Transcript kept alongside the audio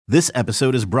This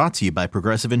episode is brought to you by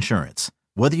Progressive Insurance.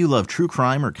 Whether you love true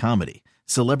crime or comedy,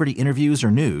 celebrity interviews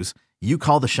or news, you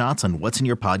call the shots on what's in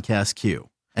your podcast queue.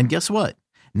 And guess what?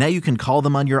 Now you can call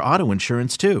them on your auto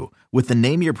insurance too with the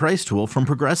Name Your Price tool from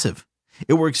Progressive.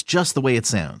 It works just the way it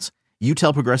sounds. You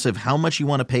tell Progressive how much you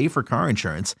want to pay for car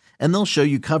insurance, and they'll show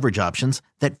you coverage options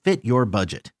that fit your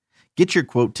budget. Get your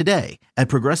quote today at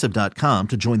Progressive.com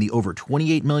to join the over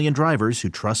 28 million drivers who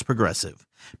trust Progressive.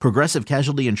 Progressive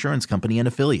Casualty Insurance Company and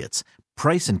Affiliates.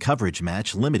 Price and coverage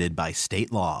match limited by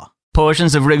state law.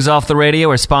 Portions of Riggs Off the Radio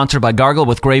are sponsored by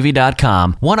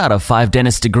GargleWithGravy.com. 1 out of 5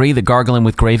 dentists agree that gargling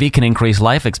with gravy can increase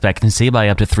life expectancy by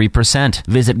up to 3%.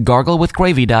 Visit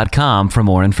GargleWithGravy.com for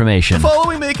more information. The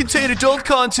following may contain adult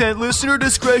content. Listener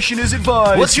discretion is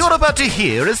advised. What you're about to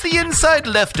hear is the inside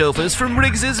leftovers from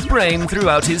Riggs's brain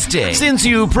throughout his day. Since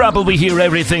you probably hear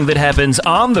everything that happens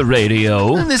on the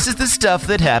radio, And this is the stuff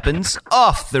that happens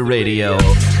off the radio.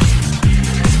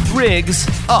 Riggs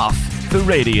Off the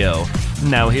Radio.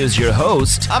 now here's your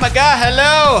host. Oh my God,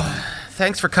 hello!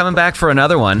 Thanks for coming back for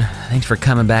another one. Thanks for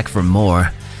coming back for more.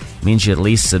 Means you at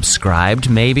least subscribed,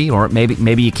 maybe, or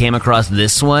maybe you came across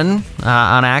this one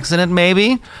on accident,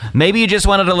 maybe. Maybe you just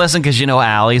wanted to listen because you know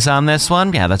Allie's on this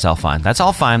one. Yeah, that's all fine. That's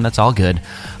all fine. That's all good.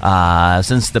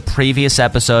 Since the previous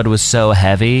episode was so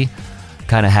heavy,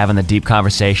 kind of having the deep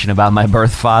conversation about my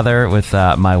birth father with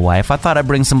my wife, I thought I'd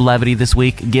bring some levity this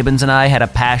week. Gibbons and I had a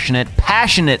passionate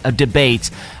debate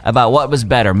about what was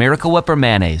better, Miracle Whip or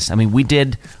mayonnaise. I mean, we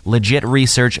did legit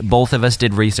research. Both of us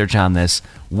did research on this.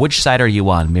 Which side are you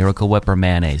on, Miracle Whip or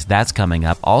mayonnaise? That's coming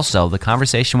up. Also, the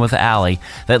conversation with Allie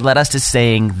that led us to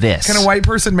saying this. Can a white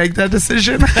person make that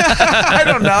decision? I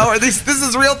don't know. This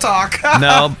is real talk.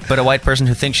 No, but a white person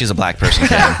who thinks she's a black person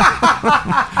can.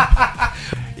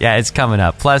 Yeah, it's coming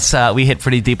up. Plus, we hit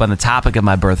pretty deep on the topic of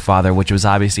my birth father, which was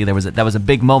obviously that was a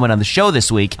big moment on the show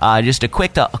this week. Just a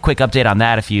quick update on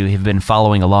that. If you have been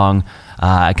following along,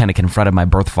 I kind of confronted my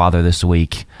birth father this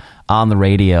week on the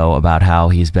radio about how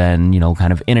he's been,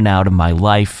 kind of in and out of my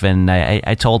life, and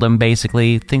I told him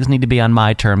basically things need to be on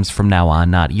my terms from now on,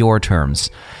 not your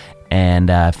terms. And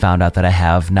found out that I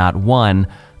have not one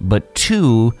but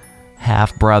two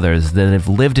half-brothers that have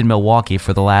lived in Milwaukee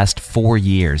for the last 4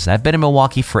 years. I've been in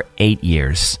Milwaukee for 8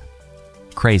 years.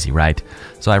 Crazy, right?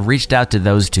 So I reached out to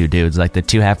those two dudes, like the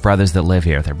two half-brothers that live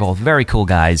here. They're both very cool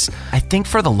guys. I think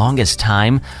for the longest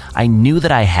time, I knew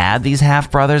that I had these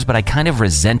half-brothers, but I kind of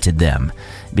resented them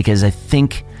because I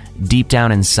think deep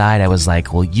down inside I was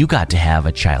like, well, you got to have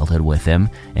a childhood with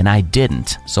him, and I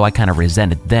didn't. So I kind of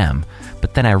resented them.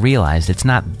 But then I realized it's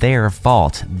not their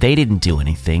fault. They didn't do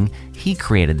anything. He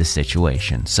created the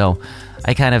situation. So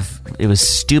it was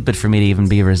stupid for me to even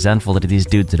be resentful to these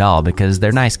dudes at all because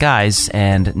they're nice guys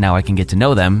and now I can get to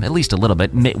know them at least a little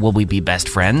bit. Will we be best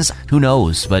friends? Who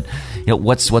knows? But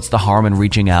what's the harm in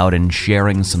reaching out and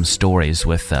sharing some stories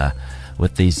with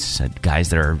these guys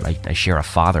that I share a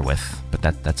father with?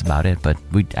 But that's about it. But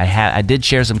I did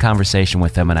share some conversation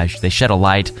with them, and they shed a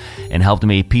light and helped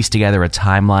me piece together a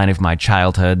timeline of my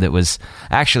childhood that was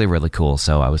actually really cool.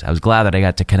 So I was glad that I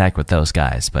got to connect with those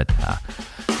guys. But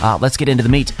let's get into the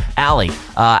meat. Allie,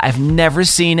 I've never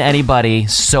seen anybody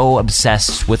so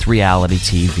obsessed with reality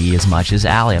TV as much as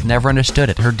Allie. I've never understood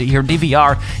it. Her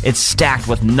DVR, it's stacked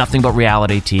with nothing but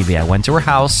reality TV. I went to her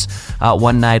house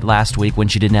one night last week when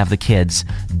she didn't have the kids.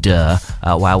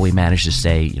 While we managed to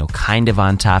stay, kind of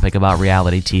on topic about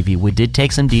reality TV, we did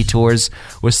take some detours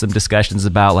with some discussions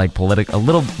about like a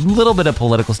little bit of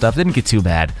political stuff. Didn't get too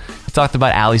bad. I talked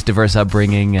about Allie's diverse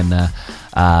upbringing and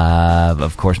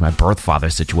of course, my birth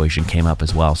father situation came up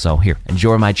as well. So here,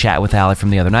 enjoy my chat with Allie from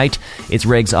the other night. It's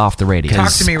Riggs Off the Radio.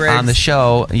 Talk to me, Riggs. On the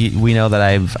show, we know that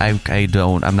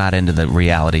I'm not into the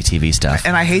reality TV stuff,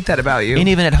 and I hate that about you. And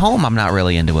even at home, I'm not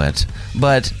really into it.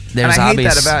 But there's and I hate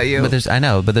that about you.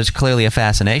 But there's clearly a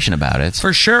fascination about it.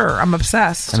 For sure, I'm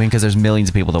obsessed. I mean, because there's millions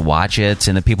of people that watch it,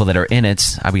 and the people that are in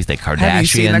it, obviously the Kardashians. Have you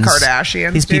seen the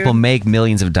Kardashians? These people make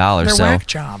millions of dollars. They're whack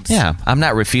jobs. Yeah, I'm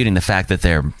not refuting the fact that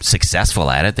they're successful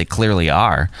at it. They clearly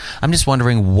are. I'm just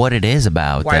wondering what it is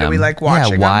about why them. Do we like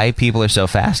watching them? Why people are so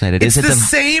fascinated. It's the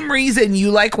same reason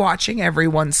you like watching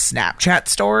everyone's Snapchat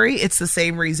story. It's the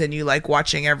same reason you like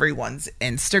watching everyone's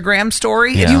Instagram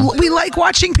story. Yeah. We like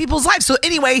watching people's lives. So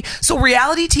anyway,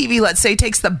 reality TV, let's say,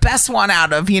 takes the best one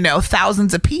out of,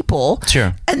 thousands of people.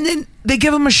 Sure. And then they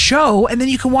give them a show, and then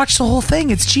you can watch the whole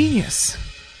thing. It's genius.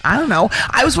 I don't know.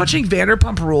 I was watching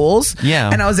Vanderpump Rules. Yeah.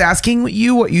 And I was asking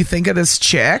you what you think of this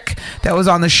chick that was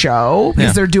on the show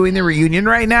because they're doing the reunion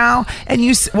right now. And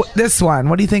this one,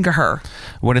 what do you think of her?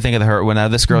 What do you think of her? When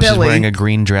this girl, she's Billy. wearing a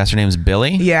green dress. Her name's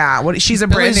Billy. Yeah. She's a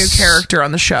brand new Billy's- character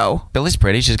on the show. Billy's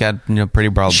pretty. She's got pretty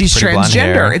broad. She's pretty blonde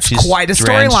transgender. hair. It's She's quite a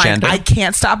storyline. transgender. I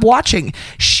can't stop watching.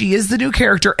 She is the new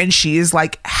character, and she is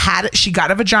like she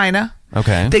got a vagina.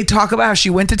 Okay. They talk about how she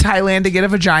went to Thailand to get a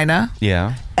vagina,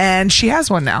 Yeah. and she has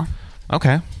one now.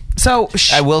 Okay. So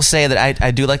I will say that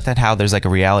I do like that how there's like a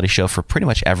reality show for pretty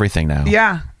much everything now.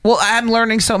 yeah. Well, I'm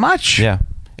learning so much. Yeah.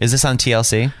 Is this on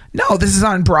TLC? No, this is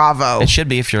on Bravo. It should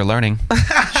be if you're learning,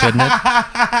 shouldn't it?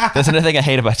 That's another thing I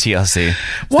hate about TLC.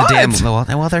 It's What?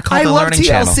 Well, they're called I the love Learning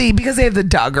TLC Channel. because they have the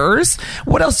Duggars.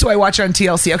 What else do I watch on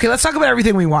TLC? Okay, let's talk about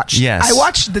everything we watch. Yes. I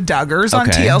watch the Duggars on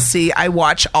Okay. TLC. I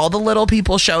watch all the Little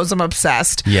People shows. I'm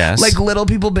obsessed. Yes. Like Little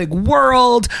People Big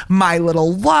World, My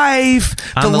Little Life,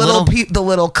 On the the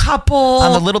little couple.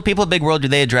 On the Little People Big World, do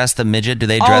they address the midget? Do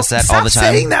they address that all the Stop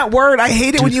time? saying that word. I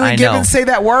hate it when Dude, you I and Gibbons know. say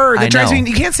that word. I It drives know. me.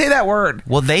 You can't say that word.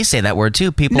 Well, they say that word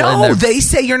too. People. in No, their- they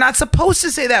say you're not supposed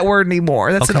to say that word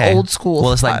anymore. That's Okay. an old school.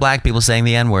 Well, it's like thought. black people saying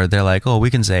the N word. They're like, oh,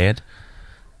 we can say it.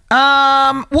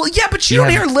 Well, yeah, but you You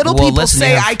don't have- hear little well, people listen,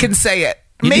 say you have- I can say it.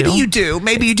 You Maybe do. you do.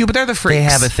 Maybe you do, but they're the freaks. They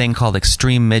have a thing called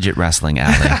Extreme Midget Wrestling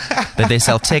Alley that they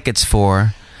sell tickets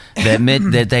for.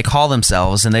 That they call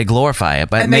themselves and they glorify it,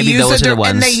 but and maybe they use those are the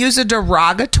ones. And they use a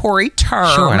derogatory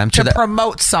term Sure, and I'm sure to that-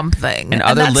 promote something. And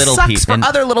other that little sucks peop- for and-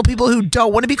 other little people who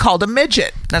don't want to be called a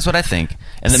midget. That's what I think.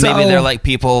 And then So- maybe they're like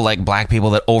people, like black people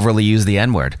that overly use the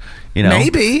N word. You know,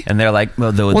 Maybe. And they're like,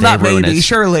 well, they Not ruin maybe, it.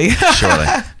 surely. Surely,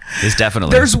 it's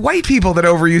definitely. There's white people that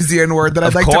overuse the N word that I'd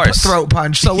Of like course. to throat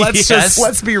punch. So let's Yes.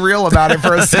 let's be real about it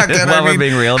for a second. Well, we're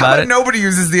being real how about about it. nobody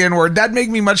uses the N word? That'd make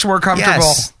me much more comfortable.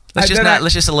 yes.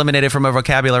 Let's just eliminate it from our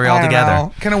vocabulary I don't altogether.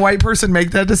 know. Can a white person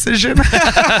make that decision?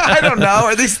 I don't know.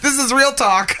 At least this is real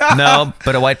talk. No,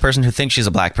 but a white person who thinks she's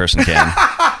a black person can.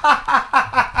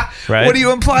 Right? What are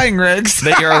you implying, Riggs?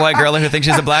 That you're a white girl who thinks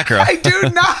she's a black girl. I do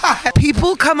not.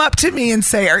 People come up to me and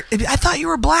say, I thought you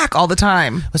were black all the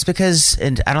time. It's because,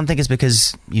 and I don't think it's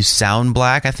because you sound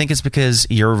black. I think it's because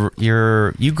you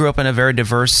grew up in a very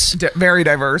diverse, Very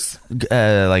diverse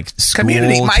like school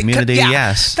community. community.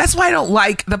 Yes, That's why I don't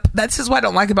like that's just what I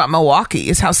don't like about Milwaukee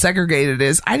is how segregated it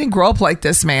is. I didn't grow up like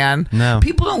this, man. No.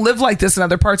 People don't live like this in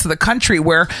other parts of the country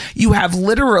where you have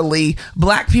literally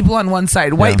black people on one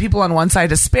side, white people on one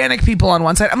side, Hispanic people on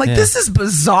one side. I'm like, this is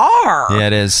bizarre. Yeah,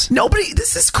 it is.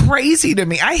 This is crazy to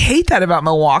me. I hate that about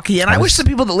Milwaukee, and I wish the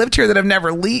people that lived here that have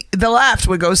never left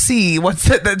would go see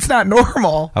that's not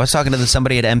normal. I was talking to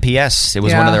somebody at MPS. It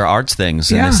was one of their arts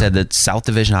things, and Yeah. they said that South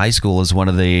Division High School is one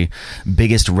of the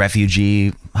biggest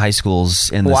refugee high schools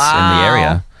in the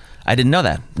area. I didn't know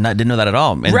that. Didn't know that at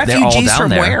all. And they're all Refugees down from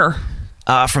there. where?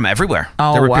 From everywhere.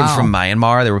 Oh, there were people wow. from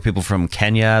Myanmar. There were people from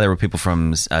Kenya. There were people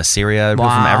from Syria. There were people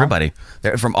from Wow. everybody.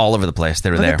 They're from all over the place.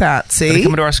 They were Look there. at that. See? But they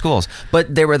come to our schools.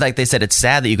 But they were like, they said it's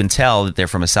sad that you can tell that they're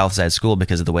from a South Side school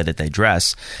because of the way that they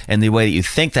dress. And the way that you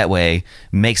think that way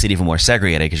makes it even more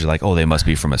segregated because you're like, oh, they must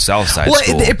be from a South Side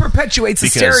school. It perpetuates the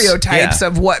Because, stereotypes yeah.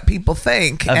 of what people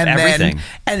think, Of and everything.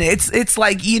 and it's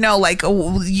like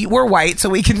we're white, so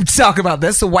we can talk about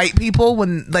this. The white people,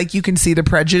 when like you can see the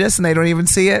prejudice, and they don't even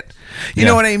see it. You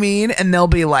know what I mean? And they'll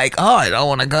be like, "Oh, I don't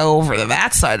want to go over to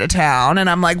that side of town," and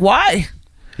I'm like, "Why?"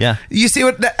 Yeah. You see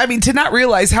what I mean? To not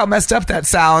realize how messed up that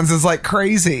sounds is like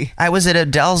crazy. I was at a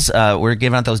Dell's. We're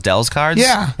giving out those Dell's cards.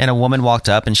 Yeah. And a woman walked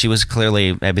up, and she was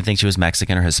clearly, I think she was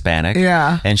Mexican or Hispanic.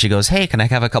 Yeah. And she goes, "Hey, can I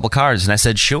have a couple cards?" And I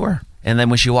said, "Sure." And then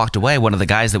when she walked away, one of the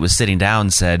guys that was sitting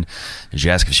down said, "Did you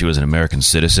ask if she was an American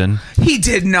citizen?" He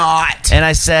did not. And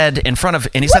I said, and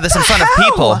he said this in the front of hell?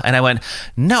 people. And I went,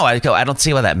 "No." I go, "I don't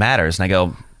see why that matters." And I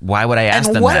go, "Why would I ask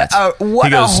And them what that?" what He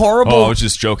goes, a horrible. "Oh, I was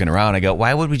just joking around." I go,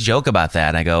 "Why would we joke about that?"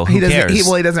 And I go, "Who he doesn't. cares?"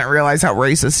 He doesn't realize how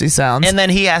racist he sounds. And then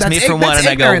he asked me That's for one, that's and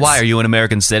I go, ignorance. "Why, are you an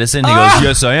American citizen?" He Ah! goes,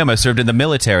 "Yes, I am. I served in the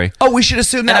military." Oh, we should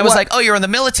assume that. And I was what? like, "Oh, you're in the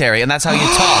military, and that's how you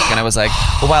talk." And I was like,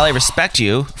 "Well, while I respect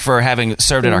you for having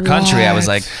served in our country, I was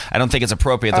What? like, I don't think it's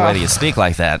appropriate the way that you speak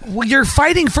like that." Well, you're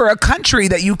fighting for a country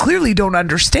that you clearly don't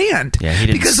understand. Yeah, he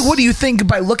didn't Because what do you think?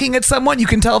 By looking at someone, you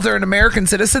can tell if they're an American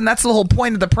citizen. That's the whole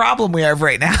point of the problem we have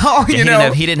right now.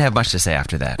 Yeah, he didn't have much to say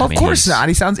after that. Of course not.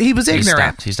 He was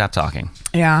ignorant. He stopped talking.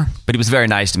 Yeah. But he was very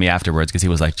nice to me afterwards because he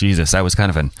was like, "Jesus, I was kind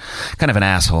of an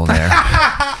asshole there."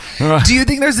 Do you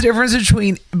think there's a difference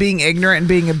between being ignorant and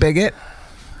being a bigot?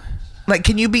 Like,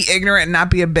 can you be ignorant and not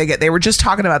be a bigot? They were just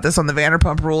talking about this on the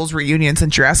Vanderpump Rules reunion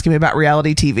since you're asking me about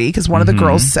reality TV, because one of the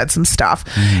girls said some stuff,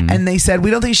 and they said,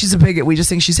 we don't think she's a bigot, we just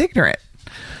think she's ignorant.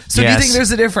 So do you Yes. think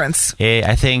there's a difference?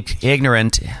 I think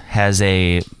ignorant has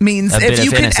Means a if bit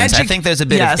you of can innocence. I think there's a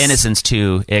bit Yes. of innocence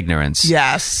to ignorance.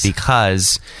 Yes.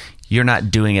 Because you're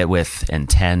not doing it with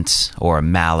intent or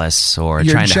malice or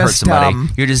You're trying to hurt just somebody. dumb.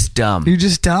 You're just dumb. You're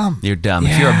just dumb. You're dumb.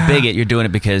 If you're a Yeah. bigot, you're doing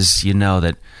it because you know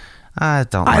that I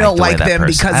don't I don't the way like that them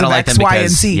person- because I don't of like X, them Y, and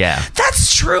because- Z. Yeah.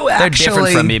 That's true, They're actually. different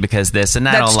from me because this, and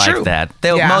I That's don't like true. that.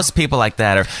 Yeah. Most people like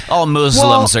that are, Muslims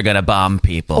Well- are going to bomb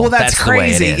people. Well, that's the way it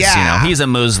crazy, is. yeah. You know, he's a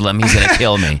Muslim. He's going to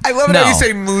kill me. I love it how you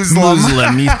say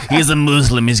Muslim. He's a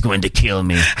Muslim. He's going to kill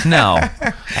me. No.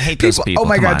 I hate those people. Oh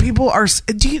my Come God. on. People are.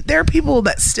 There are people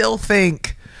that still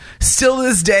to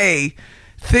this day,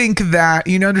 think that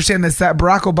understand this, that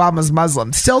Barack Obama's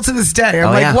Muslim. Still to this day, I'm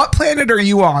Oh, like, yeah. what planet are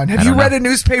you on? Have you don't read know. a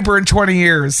newspaper in 20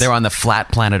 years? They're on the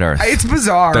flat planet Earth. It's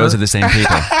bizarre. Those are the same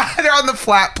people. They're on the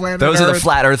flat planet. Those are the Earth.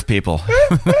 flat Earth people.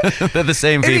 They're the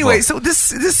same people. Anyway, so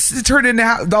this turned into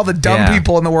all the dumb Yeah.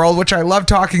 people in the world, which I love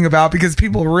talking about because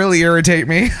people really irritate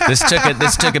me. This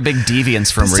took a big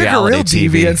deviance from This took a reality real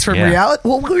TV. deviance from Yeah. reality.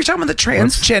 Well, we were talking about the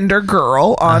transgender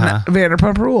girl on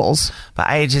Vanderpump Rules. But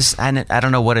I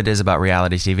don't know what it is about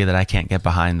reality TV that I can't get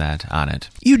behind that on it.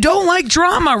 You don't like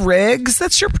drama, Riggs.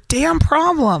 That's your damn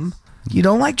problem. You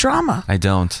don't like drama. I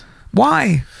don't.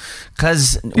 Why?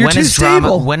 Because You're when too is drama?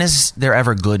 stable. When is there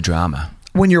ever good drama?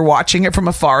 When you're watching it from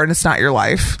afar and it's not your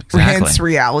life. Exactly. Hence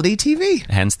reality TV.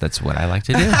 Hence, that's what I like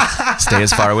to do. Stay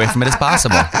as far away from it as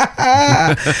possible.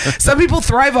 Some people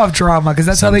thrive off drama because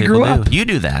that's Some how they grew people up. do. You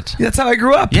do that. That's how I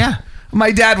grew up. Yeah.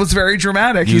 My dad was very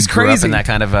dramatic. You He's grew up crazy. in that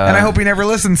kind of, and I hope he never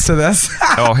listens to this.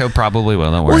 Oh, he'll probably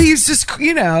will. Don't worry. Well, he's just, Can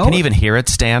you even hear it,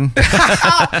 Stan?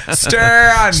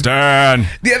 Stan. Stan.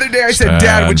 The other day I said,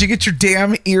 Dad, would you get your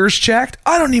damn ears checked?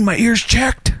 I don't need my ears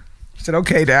checked. I said,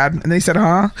 okay, Dad. And then he said,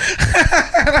 huh?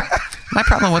 My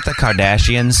problem with the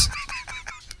Kardashians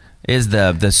is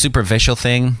the superficial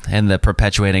thing and the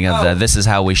perpetuating of the this is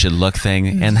how we should look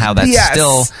thing and how that's Yes.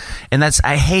 still, and that's,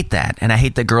 I hate that. And I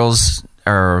hate that girls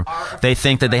they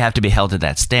think that they have to be held to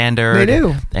that standard. They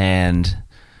do. And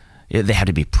they have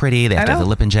to be pretty. They have to have know. the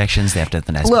lip injections. They have to have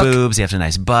the nice Look. boobs. They have to have a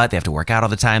nice butt. They have to work out all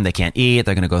the time. They can't eat.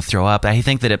 They're going to go throw up. I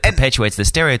think that it perpetuates the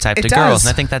stereotype to it girls, does.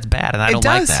 and I think that's bad, and I don't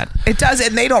like that. It does,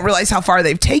 and they don't realize how far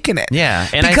they've taken it. Yeah,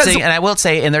 and I will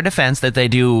say in their defense that they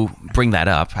do bring that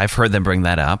up. I've heard them bring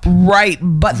that up. Right,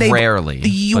 but they Rarely,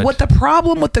 but- What the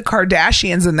problem with the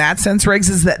Kardashians in that sense, Riggs,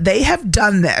 is that they have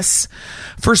done this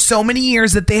for so many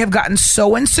years that they have gotten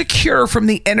so insecure from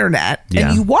the internet, Yeah.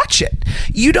 and you watch it.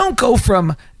 You don't go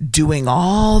from doing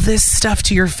all this stuff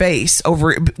to your face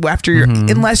after your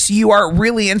unless you are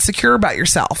really insecure about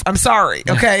yourself. I'm sorry,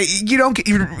 okay? You don't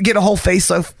get a whole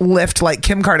facelift like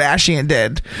Kim Kardashian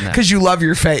did because you love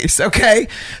your face, okay?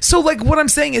 So like what I'm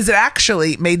saying is it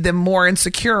actually made them more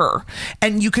insecure,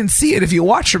 and you can see it if you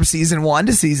watch from season 1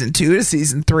 to season 2 to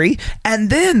season 3, and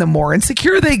then the more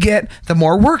insecure they get, the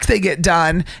more work they get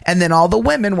done, and then all the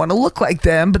women want to look like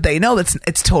them, but they know it's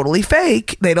totally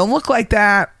fake. They don't look like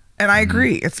that. And I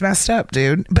agree. It's messed up,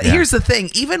 dude. But here's the thing.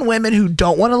 Even women who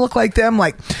don't want to look like them,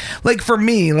 like for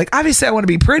me, like obviously I want to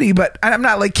be pretty, but I'm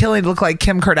not like killing to look like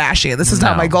Kim Kardashian. This is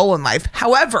not my goal in life.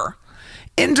 However,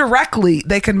 indirectly,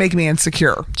 they can make me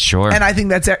insecure. Sure. And I think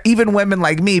that's even women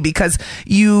like me, because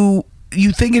you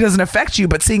think it doesn't affect you,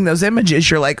 but seeing those images,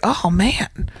 you're like, oh man,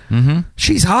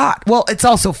 she's hot. Well, it's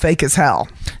also fake as hell.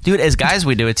 Dude, as guys,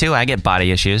 we do it too. I get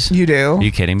body issues. You do? Are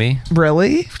you kidding me?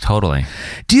 Really? Totally.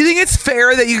 Do you think it's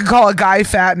fair that you can call a guy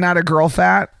fat, not a girl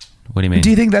fat? What do you mean? Do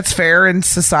you think that's fair in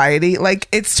society? Like,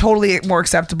 it's totally more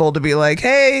acceptable to be like,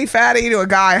 hey, fatty, to a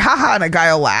guy, haha, and a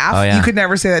guy will laugh. Oh, yeah. You could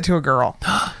never say that to a girl.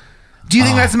 Do you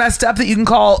think that's messed up that you can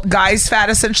call guys fat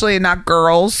essentially and not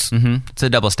girls? It's a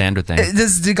double standard thing.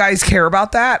 Do guys care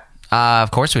about that?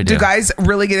 Of course we do. Do guys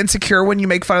really get insecure when you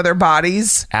make fun of their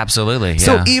bodies? Absolutely. Yeah.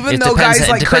 So even It though depends- guys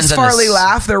it like Chris depends on the Farley s-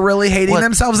 laugh, they're really hating Well,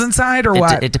 themselves inside, or It,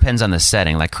 what? it depends on the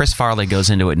setting. Like Chris Farley goes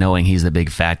into it knowing he's the big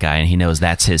fat guy and he knows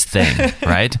that's his thing,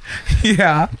 right?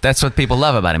 Yeah. That's what people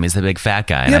love about him. He's the big fat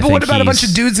guy. And Yeah, I but what think about a bunch of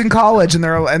he's- dudes in college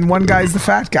and one guy's the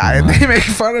fat guy and they make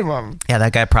fun of him? Yeah,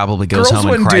 that guy probably goes Girls home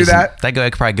and wouldn't do cries. that. That guy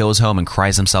probably goes home and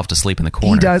cries himself to sleep in the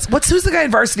corner. He does. Who's the guy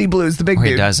in Varsity Blues? The big Or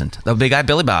dude. he doesn't. The big guy,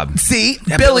 Billy Bob. See,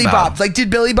 Yeah, Billy Bob. Like, did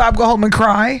Billy Bob go home and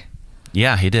cry?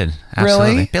 Yeah, he did. Absolutely.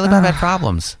 Really? Billy Bob had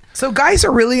problems. So guys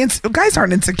are really guys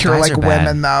aren't insecure Guys like are bad.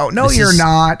 women, though. No, This you're is-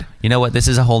 not. You know what? This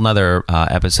is a whole nother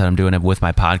episode I'm doing with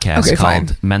my podcast Okay, called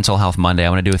fine. Mental Health Monday. I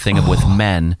want to do a thing with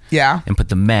men. Yeah. And put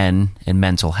the men in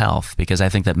mental health because I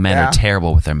think that men Yeah. are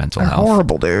terrible with their mental They're health.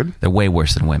 horrible, dude. They're way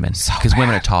worse than women because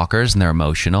women are talkers and they're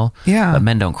emotional. Yeah. But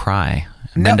men don't cry.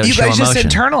 No, Men don't you show guys emotion.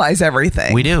 just internalize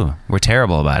everything. We do. We're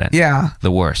terrible about it. Yeah. The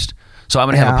worst. So I'm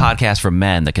going to have a podcast for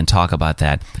men that can talk about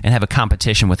that and have a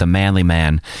competition with a manly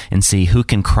man and see who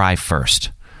can cry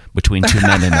first between two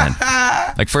manly men.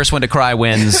 Like, first one to cry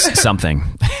wins something.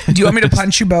 Do you want me to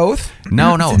punch you both?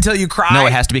 No. Until you cry? No,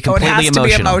 it has to be completely it has emotional.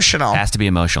 To be emotional. It has to be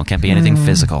emotional. Can't be anything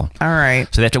physical. All right.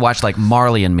 So they have to watch like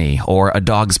Marley and Me or A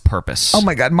Dog's Purpose. Oh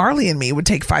my God, Marley and Me would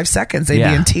take 5 seconds. They'd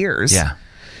be in tears. Yeah.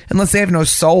 Unless they have no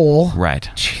soul. Right.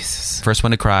 Jesus. First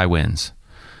one to cry wins.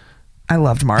 I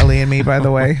loved Marley and Me, by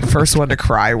the way. First one to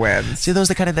cry wins. See, those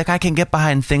are the kind of that I can get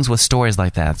behind things with stories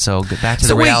like that. So back to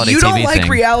the wait, reality TV you don't thing. like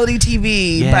reality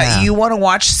TV, Yeah. but you want to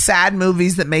watch sad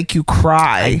movies that make you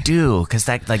cry. I do, because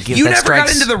that like You that never got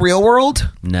strikes- into the real world?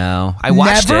 No, I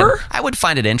watched Never? it. I would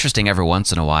find it interesting every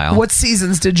once in a while. What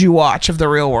seasons did you watch of the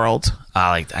real world?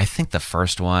 Like I think the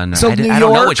first one. So I New don't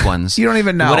know York? which ones. You don't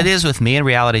even know. What it is with me and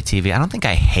reality TV. I don't think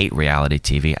I hate reality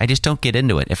TV. I just don't get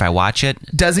into it. If I watch it,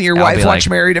 Doesn't your I'll wife be watch like,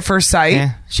 Married at First Sight? "Eh,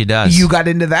 she does. You got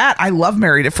into that? I love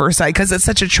Married at First Sight because it's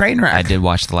such a train wreck. I did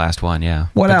watch the last one. Yeah.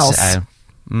 What But else?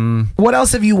 What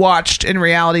else have you watched in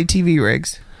reality TV,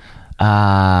 Riggs?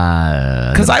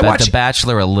 Because I watch- The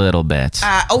Bachelor a little bit.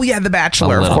 The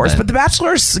Bachelor, A of little course. bit. But The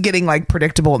Bachelor's getting like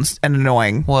predictable and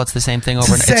annoying. Well, it's the same thing It's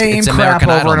over. the same it's crap American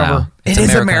over Idol and now. over. It's It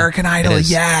is American Idol. It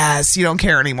is. Yes, you don't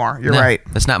care anymore. You're No, right.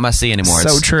 It's not must see anymore. So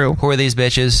It's, true. Who are these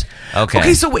bitches? Okay.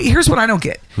 Okay, so wait, here's what I don't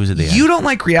get. Who's at the You end? don't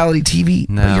like reality TV,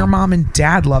 but No. your mom and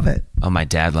dad love it. Oh, my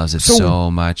dad loves it So-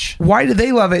 so much. Why do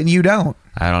they love it and you don't?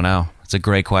 I don't know. It's a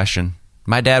great question.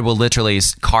 My dad will literally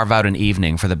carve out an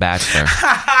evening for The Bachelor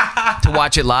to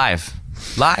watch it live.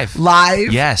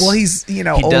 Live? Yes. Well, he's He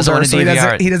older, doesn't want to so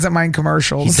DVR it. he doesn't mind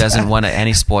commercials. He doesn't want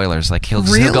any spoilers. Like he'll go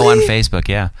on Really? Facebook.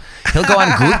 Yeah, he'll go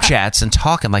on group chats and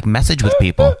talk and like message with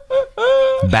people.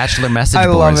 Bachelor message I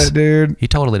boards. love it, dude. He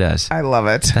totally does. I love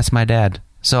it. That's my dad.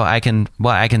 So I can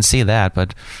see that,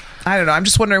 but I don't know. I'm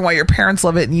just wondering why your parents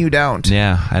love it and you don't.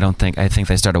 yeah, I think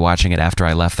they started watching it after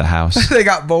I left the house. They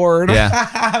got bored.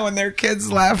 Yeah. when their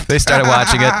kids left. They started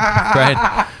watching it,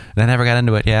 right? And I never got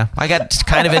into it. Yeah, I got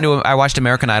kind of into it. I watched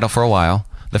American Idol for a while,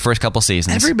 the first couple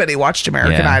seasons. Everybody watched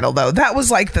American Yeah. Idol, though. That was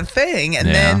like the thing. And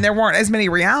Yeah. then there weren't as many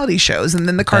reality shows. And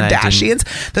then the And I didn't-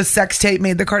 Kardashians, the sex tape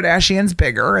made the Kardashians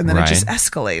bigger. And then it Right. just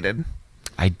escalated.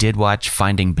 I did watch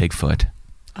Finding Bigfoot.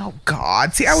 Oh,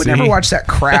 God. See, I would See? never watch that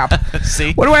crap.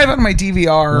 See? What do I have on my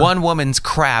DVR? One woman's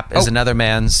crap is Oh. another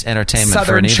man's entertainment for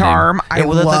Southern an evening. Charm. I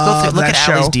look love look that at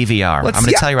show. Allie's DVR. Let's I'm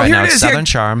going see- to tell you oh, right here now. it It's is, here. Southern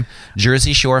Charm,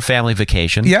 Jersey Shore Family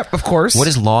Vacation. Yep, of course. What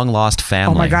is Long Lost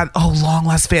Family? Oh my God. Oh, Long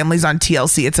Lost Families on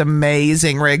TLC. It's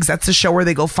amazing, Riggs. That's the show where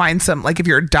they go find some, like if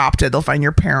you're adopted, they'll find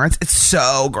your parents. It's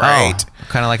so great.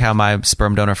 Kind of like how my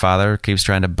sperm donor father keeps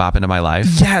trying to bop into my life.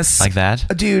 Yes. Like that?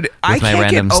 Dude, With I my can't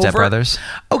random get over. stepbrothers?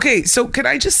 Okay, so can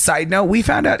I just side note? We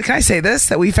found out, can I say this?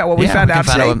 That we found what we Yeah, found we out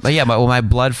can today? find out- yeah, my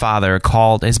blood father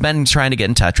has been trying to get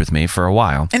in touch with me for a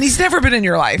while. And he's never been in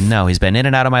your life. No, he's been in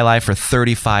and out of my life for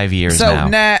 35 years So,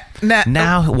 now. nah.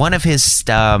 Now, one of his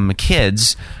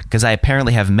kids, because I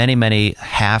apparently have many, many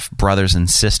half brothers and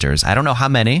sisters. I don't know how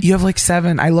many. You have like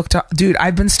 7. I looked up. Dude,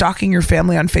 I've been stalking your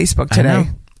family on Facebook I know. today.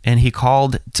 And he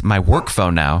called my work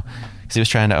phone now because he was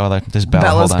trying to. Oh, there's Bella.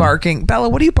 Bella's Hold on. barking. Bella,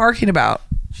 what are you barking about?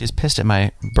 She's pissed at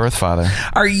my birth father.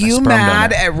 Are you sperm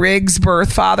mad donor. at Riggs'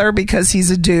 birth father because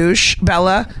he's a douche?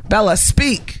 Bella,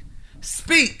 speak.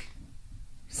 Speak.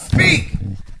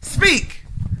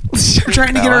 I'm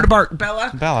trying to get her to bark.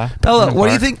 Bella, Bella, what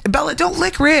do you bark. think? Bella, don't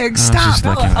lick Riggs. Oh, Stop, she's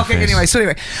licking Bella. my Okay, face.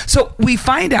 anyway, so we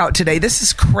find out today. This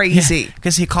is crazy.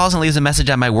 Because he calls and leaves a message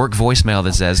on my work voicemail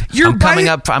that says, You're I'm coming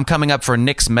by- up. I'm coming up for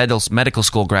Nick's medical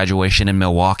school graduation in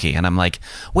Milwaukee." And I'm like,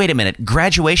 "Wait a minute,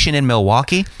 graduation in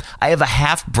Milwaukee? I have a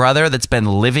half brother that's been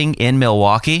living in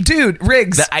Milwaukee, Dude,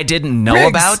 Riggs. that I didn't know Riggs,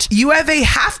 about." You have a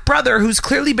half brother who's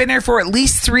clearly been here for at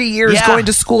least 3 years, Yeah. going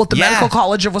to school at the Yeah. Medical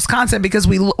College of Wisconsin because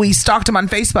we stalked him on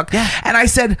Facebook. Yeah. And I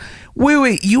said,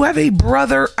 wait, you have a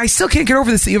brother? I still can't get over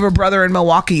this. That you have a brother in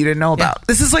Milwaukee you didn't know about. Yeah.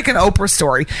 This is like an Oprah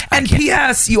story. And can't-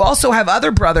 P.S. You also have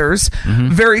other brothers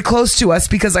very close to us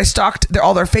because I stalked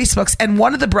all their Facebooks, and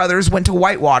one of the brothers went to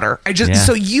Whitewater. Yeah.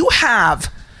 So you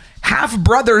have half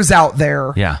brothers out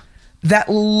there Yeah. that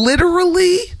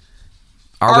literally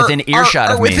Are within earshot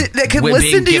are of me. that can With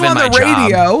listen being to you given on the my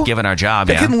job, radio. given our job,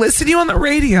 That yeah. can listen to you on the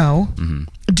radio.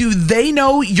 Do they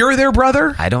know you're their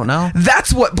brother? I don't know.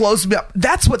 That's what blows me up.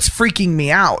 That's what's freaking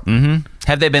me out.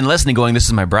 Have they been listening going, "This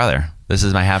is my brother. This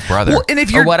is my half brother." Well, and if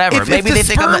or you're whatever. if Maybe the they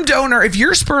think I'm sperm the- donor, if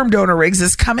your sperm donor Riggs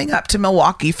is coming up to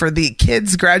Milwaukee for the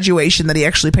kid's graduation that he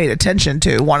actually paid attention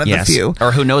to, one of Yes. the few.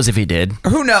 Or who knows if he did.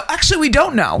 Who knows? Actually, we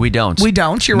don't know. We don't. We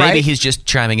don't. You're Maybe right. he's just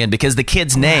chiming in because the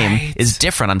kid's name Right. is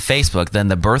different on Facebook than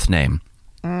the birth name.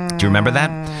 Do you remember that?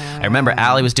 I remember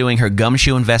Allie was doing her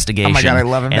gumshoe investigation. Oh my God, I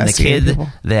love investigating And the kid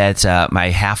people. that my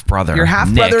half brother, Your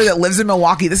half brother Nick, that lives in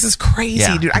Milwaukee. This is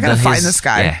crazy, dude. I gotta find this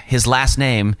guy. Yeah, his last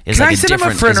name is Can like I send him a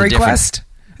different. friend is a different- request?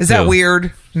 Is that Who?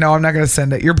 weird? No, I'm not gonna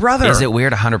send it. Your brother. Is it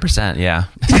weird? 100%. Yeah.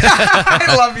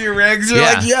 I love you, Riggs. You're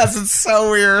Yeah. like, yes, it's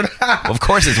so weird. Of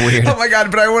course, it's weird. Oh my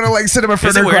God, but I want to like send him a friend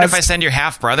Is it weird request. if I send your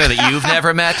half brother that you've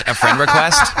never met a friend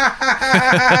request?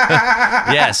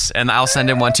 Yes, and I'll send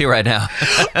him one too right now.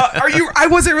 Are you? I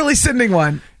wasn't really sending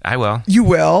one. I will. You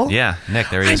will? Yeah, Nick,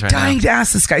 there he is I'm right dying now. to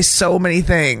ask this guy so many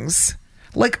things.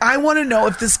 Like, I want to know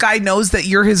if this guy knows that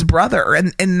you're his brother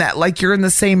and that like you're in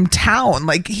the same town.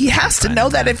 Like, he has to know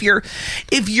that if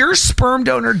your sperm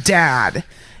donor dad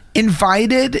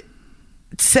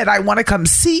said, I want to come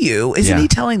see you, isn't Yeah. he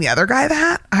telling the other guy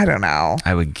that? I don't know.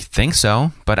 I would think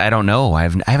so, but I don't know. I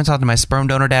haven't talked to my sperm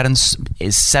donor dad in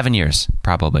is 7 years,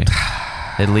 probably.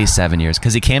 At least 7 years.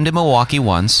 Because he came to Milwaukee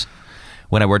once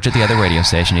when I worked at the other radio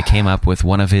station. He came up with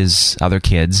one of his other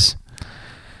kids.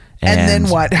 And then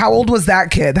what? How old was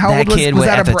that kid? How That old was kid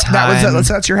that? at the time-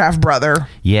 That's your half brother.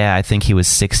 Yeah, I think he was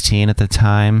 16 at the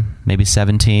time, maybe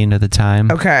 17 at the time.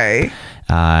 Okay.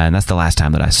 And that's the last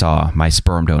time that I saw my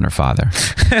sperm donor father.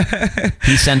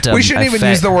 He sent a We shouldn't even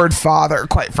use the word father,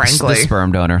 quite frankly. The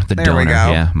sperm donor, the there donor. we go.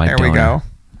 Yeah, my there donor. we go.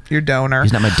 Your donor.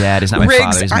 He's not my dad. He's not my Riggs,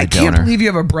 father. He's my I donor. can't believe you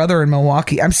have a brother in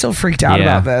Milwaukee. I'm still freaked out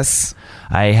Yeah. about this.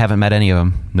 I haven't met any of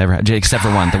them. Never, except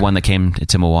for one, the one that came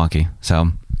to Milwaukee.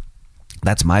 So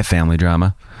that's my family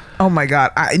drama. Oh my God!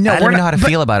 I I don't even know how to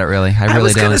feel about it. Really, I really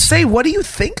was don't. gonna say, what do you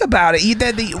think about it?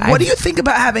 What do you think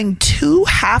about having two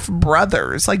half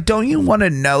brothers? Like, don't you want to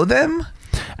know them?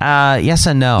 Yes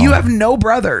and no. You have no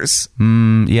brothers.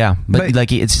 Yeah, but But-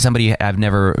 like it's somebody I've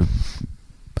never.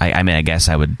 I mean, I guess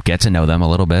I would get to know them a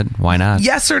little bit. Why not?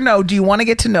 Yes or no? Do you want to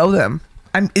get to know them?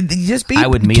 I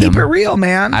would meet keep them. it real,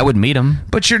 man. I would meet them.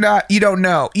 But you're not. You don't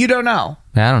know. You don't know.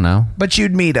 I don't know. But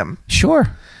you'd meet them. Sure.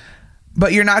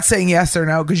 But you're not saying yes or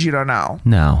no because you don't know.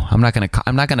 No, I'm not gonna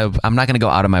go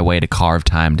out of my way to carve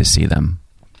time to see them.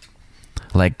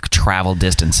 Like travel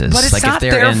distances. But it's like not if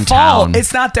they're their in fault. town.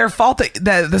 It's not their fault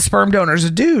that the sperm donor's a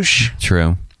douche.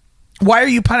 True. Why are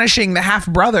you punishing the half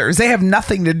brothers? They have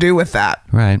nothing to do with that.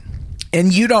 Right.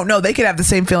 And you don't know. They could have the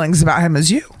same feelings about him as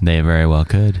you. They very well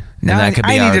could. Now And that could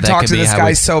be I need to that talk could to be this how guy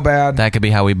we- so bad. That could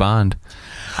be how we bond.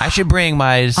 I should bring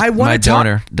my wanna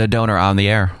talk- donor on the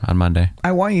air on Monday.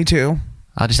 I want you to.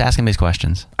 I'll just ask him these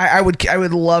questions. I would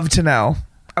love to know.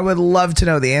 I would love to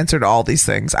know the answer to all these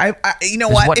things. You know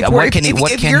Just what? what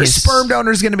If can your his- sperm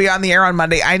donor is going to be on the air on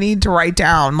Monday, I need to write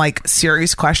down like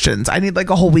serious questions. I need like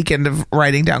a whole weekend of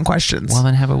writing down questions. Well,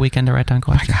 then have a weekend to write down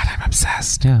oh my questions. God, I'm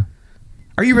obsessed. Yeah,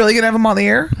 Are you really going to have him on the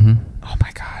air? Mm-hmm. Oh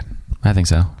my God, I think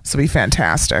so. this will be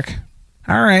fantastic.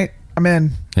 All right, I'm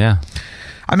in. Yeah.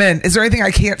 I'm in. Is there anything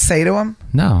I can't say to him?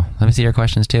 No, let me see your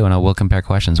questions too, and we'll compare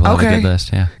questions. We'll have a good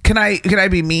list. Yeah. Can I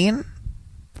be mean?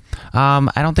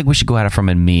 I don't think we should go at it from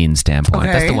a mean standpoint.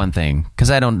 Okay. That's the one thing, because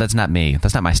that's not me.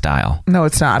 That's not my style. No,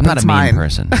 it's not. I'm but not it's a mean mine.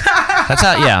 person. That's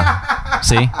how. Yeah.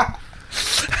 See.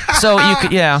 So you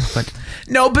could, yeah, but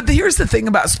No, but here's the thing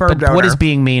about sperm donor. what does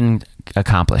being mean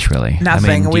accomplish really?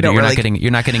 Nothing. We don't you're really-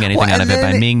 you're not getting anything Well, out and of it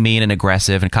by then- being mean and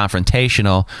aggressive and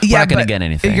confrontational. We're not going to but get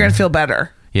anything. You're gonna feel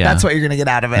better. Yeah. That's what you're gonna get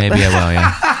out of it. Maybe I will.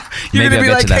 Yeah. You're Maybe gonna I'll be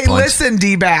get like, to that "Hey, point. listen,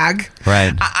 d-bag.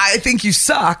 Right. I think you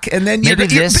suck." And then you're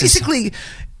Maybe this is- basically.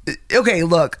 Okay,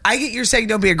 look, I get you're saying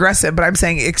don't be aggressive, but I'm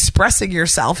saying expressing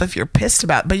yourself if you're pissed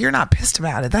about it, but you're not pissed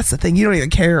about it. That's the thing. You don't even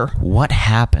care. What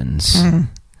happens Mm-hmm.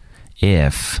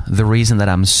 if the reason that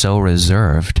I'm so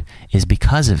reserved is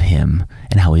because of him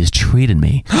and how he's treated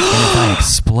me? And if I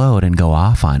explode and go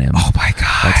off on him, Oh my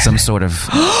God. like some sort of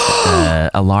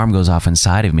alarm goes off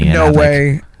inside of me. And No I'm like,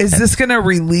 way. Is this going to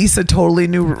release a totally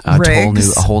new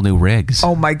Riggs? a whole new Riggs.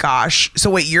 Oh my gosh. So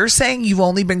wait, you're saying you've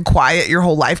only been quiet your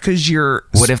whole life because you're...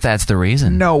 What if that's the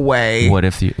reason? No way. What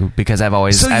if you? Because I've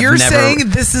always. So I've you're never, saying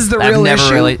this is the I've real never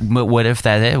issue? really. What if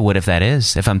that is? What if that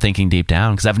is? If I'm thinking deep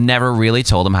down, because I've never really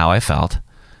told him how I felt.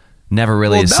 Never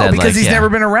really Well, no, said because like, he's yeah. never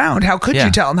been around. How could Yeah.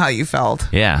 you tell him how you felt?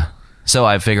 Yeah. So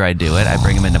I figure I'd do it. I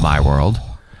bring him into my world,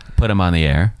 put him on the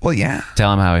air, Well, yeah.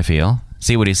 tell him how I feel,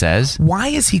 see what he says. Why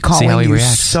is he how calling he you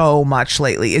reacts. so much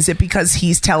lately? Is it because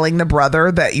he's telling the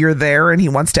brother that you're there and he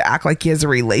wants to act like he has a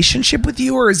relationship with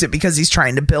you? Or is it because he's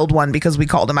trying to build one because we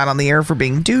called him out on the air for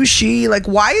being douchey? Like,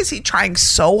 why is he trying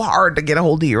so hard to get a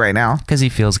hold of you right now? Because he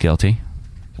feels guilty.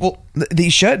 Well, he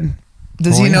should.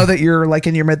 Does Well, he know yeah. that you're like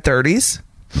in your mid-30s?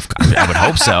 I would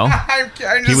hope so. I'm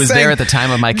He just was saying, there at the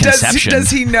time of my does- conception. Does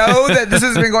he know that this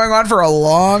has been going on for a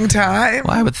long time?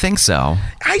 Well, I would think so.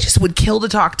 I just would kill to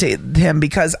talk to him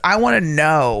because I want to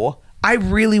know. I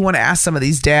really want to ask some of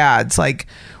these dads, like,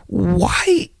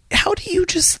 how do you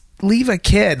just leave a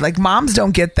kid? Like, moms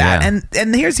don't get that. Yeah.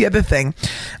 And here's the other thing.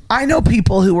 I know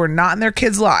people who were not in their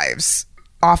kids' lives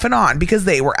off and on because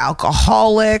they were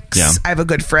alcoholics. Yeah. I have a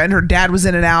good friend. Her dad was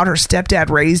in and out. Her stepdad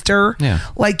raised her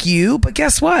like you. But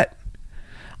guess what?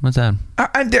 What's that?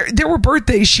 There were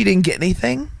birthdays she didn't get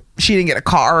anything. She didn't get a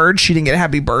card. She didn't get a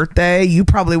happy birthday. You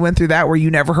probably went through that where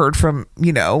you never heard from,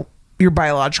 your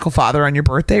biological father on your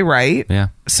birthday, right? Yeah.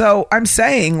 So I'm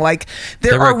saying, like,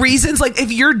 there are reasons, like,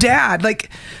 if your dad,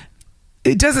 like,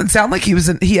 it doesn't sound like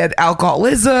he had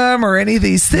alcoholism or any of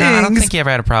these things. No, I don't think he ever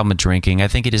had a problem with drinking. I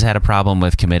think he just had a problem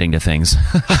with committing to things.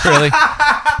 Really?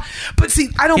 But see,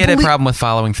 I don't He had believe... a problem with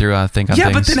following through, I think, on Yeah,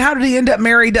 things. but then how did he end up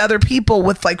married to other people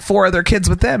with, like, 4 other kids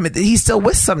with them? He's still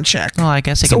with some chick. Well, I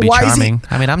guess he So can be why is he- charming.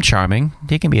 I mean, I'm charming.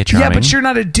 He can be a charming. Yeah, but you're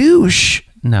not a douche.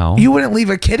 No. You wouldn't leave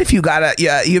a kid if you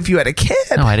if you had a kid.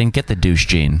 No, I didn't get the douche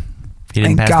gene. He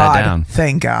didn't Thank pass God. that down.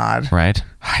 Thank God. Right?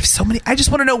 I have so many. I just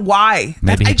want to know why.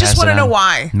 Maybe I he just passed want it to know on.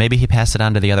 why. Maybe he passed it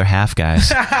on to the other half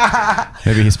guys.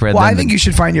 Maybe he spread Well, them. I think you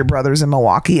should find your brothers in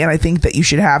Milwaukee, and I think that you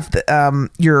should have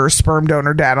your sperm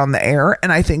donor dad on the air,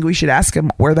 and I think we should ask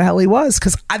him where the hell he was,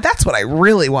 because that's what I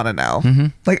really want to know. Mm-hmm.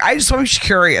 Like, I just want to be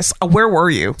curious. Where were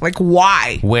you? Like,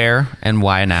 why? Where and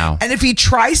why now? And if he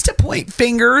tries to point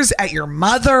fingers at your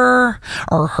mother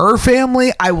or her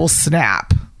family, I will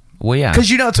snap. Well, yeah. Because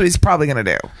that's what he's probably going to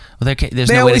do. Well, there's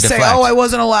They no way to always say, deflect. "Oh, I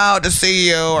wasn't allowed to see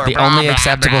you." Or The blah, only blah,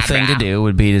 acceptable blah, thing blah. to do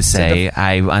would be to say,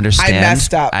 I understand. I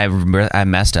messed up. I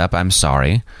messed up. I'm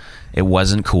sorry. It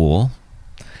wasn't cool.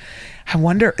 I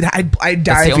wonder. I'd die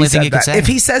That's the if only he thing said you could that. say. If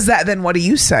he says that, then what do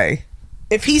you say?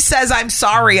 If he says, "I'm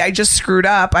sorry, I just screwed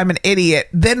up. I'm an idiot,"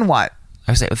 then what?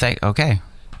 I would say, okay.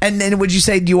 And then would you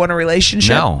say, "Do you want a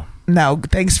relationship?" No.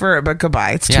 Thanks for it, but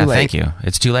goodbye. It's too late. Thank you.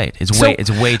 It's too late. It's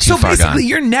way too so far basically, gone.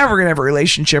 you're never gonna have a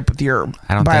relationship with your I don't think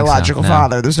so, biological no.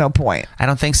 father. There's no point. I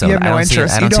don't think so. You have no I don't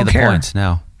interest. See, I don't You see don't the care. point.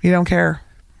 No. You don't care.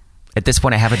 At this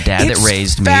point, I have a dad that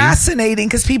raised me. It's fascinating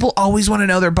because people always want to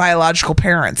know their biological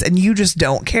parents, and you just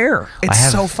don't care.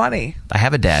 It's so funny. I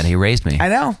have a dad. He raised me. I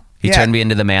know. He turned me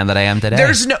into the man that I am today.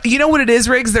 There's no, you know what it is,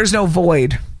 Riggs? There's no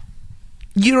void.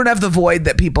 You don't have the void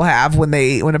that people have when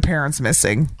a parent's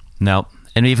missing. No.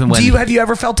 And even when Have you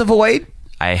ever felt a void?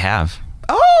 I have.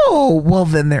 Oh, well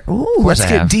then there. Ooh, let's I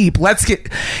get have. deep. Let's get.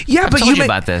 Yeah, I've but told you make,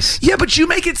 about this. Yeah, but you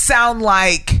make it sound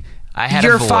like I had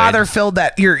your a void. father filled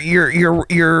that. Your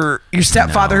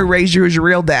stepfather No. who raised you was your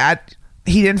real dad.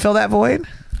 He didn't fill that void.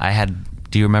 I had.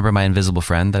 Do you remember my invisible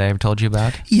friend that I ever told you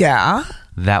about? Yeah.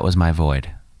 That was my void.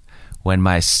 When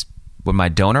my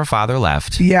donor father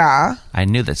left, Yeah. I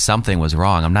knew that something was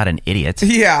wrong. I'm not an idiot.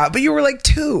 Yeah, but you were like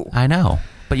 2. I know.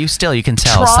 But you can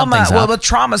tell Trauma. something's Well, up. but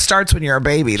trauma starts when you're a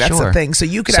baby. That's the Sure. thing. So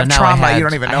you could have now trauma you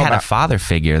don't even know I had about. a father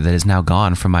figure that is now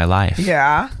gone from my life.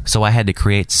 Yeah. So I had to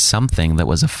create something that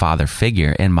was a father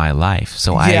figure in my life.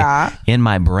 So Yeah. in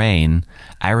my brain,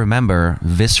 I remember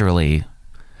viscerally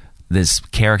this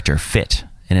character Fit,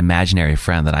 an imaginary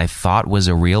friend that I thought was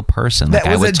a real person. That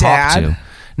like I was would a talk dad? to.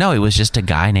 No, it was just a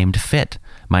guy named Fit,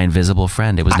 my invisible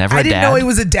friend. It was never I a didn't dad. know he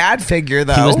was a dad figure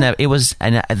though. He was never. It was,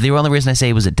 and the only reason I say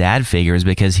he was a dad figure is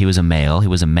because he was a male. He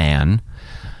was a man.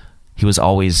 He was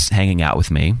always hanging out with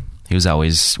me. He was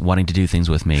always wanting to do things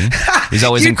with me. He was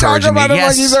always you encouraging talk about me. him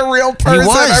Yes, like he's a real person. He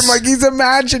was. I'm like he's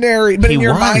imaginary, but He in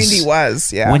your was. mind he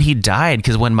was. Yeah. When he died,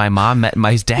 because when my mom met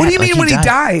my dad. What do you like, mean when he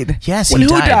died? Yes, When he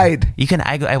who died. died? You can.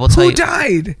 I will tell Who you.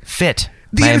 died? Fit.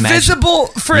 The My invisible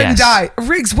friend Yes. died.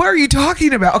 Riggs, what are you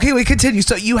talking about? Okay, wait, continue.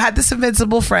 So you had this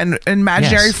invincible friend,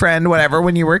 imaginary Yes. friend, whatever,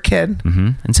 when you were a kid. Mm-hmm.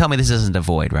 And tell me this isn't a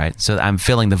void, right? So I'm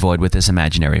filling the void with this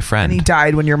imaginary friend. And he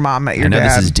died when your mom met your I know dad.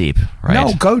 this is deep, right?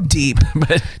 No, go deep.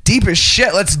 Deep as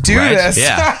shit. Let's do Right? this.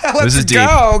 Yeah. Let's This is deep.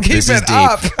 go. Keep This it is deep.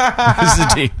 up. This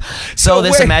is deep. So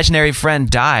this wait. imaginary friend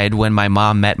died when my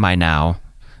mom met my now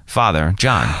father,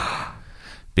 John.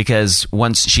 Because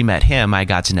once she met him, I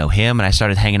got to know him, and I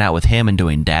started hanging out with him and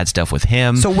doing dad stuff with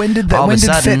him. So when did All of a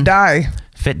sudden, Fit die?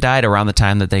 Fit died around the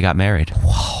time that they got married.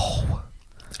 Whoa.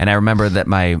 And I remember that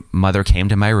my mother came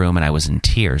to my room, and I was in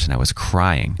tears, and I was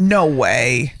crying. No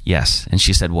way. Yes. And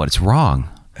she said, "What's wrong?"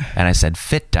 And I said,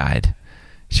 "Fit died."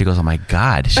 She goes, "Oh my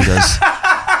God." She goes,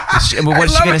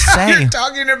 what's she going to say? You're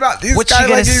talking about these What's guys she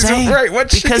going like to he's say? right.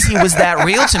 What's she Because he was that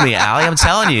real to me, Allie. I'm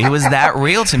telling you, he was that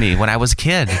real to me when I was a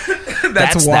kid.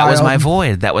 That was wild. my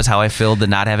void. That was how I filled the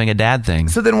not having a dad thing.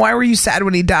 So then why were you sad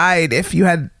when he died if you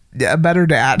had a better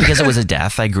dad? Because it was a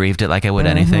death, I grieved it like I would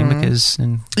anything. Because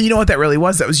You know what that really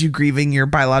was? That was you grieving your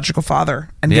biological father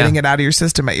and Yeah. getting it out of your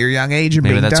system at your young age and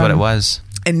maybe being that's done. what it was.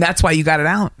 And that's why you got it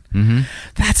out.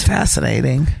 That's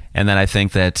fascinating. And then I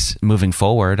think that moving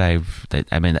forward, I think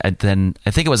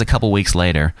it was a couple weeks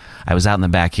later, I was out in the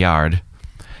backyard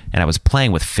and I was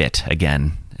playing with Fit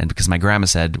again. And because my grandma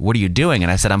said, "What are you doing?"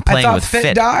 And I said, "I'm playing with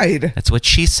Fit." Died. That's what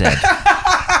she said.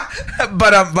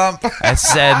 But bump. I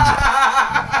said,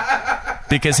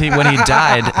 because when he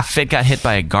died, Fit got hit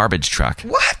by a garbage truck.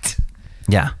 What?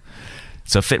 Yeah.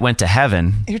 So Fit went to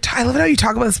heaven. I love how you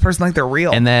talk about this person like they're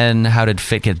real. And then how did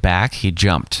Fit get back? He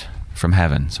jumped from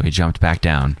heaven. So he jumped back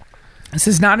down. This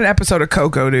is not an episode of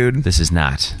Coco, dude. This is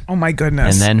not. Oh my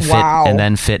goodness. And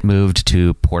then Fit moved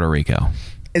to Puerto Rico.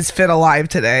 Is Fit alive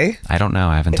today? I don't know.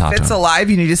 I haven't talked to him. If Fit's alive,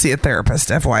 you need to see a therapist,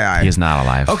 FYI. He is not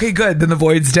alive. Okay, good. Then the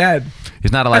void's dead.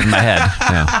 He's not alive in my head.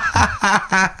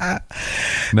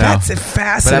 No. That's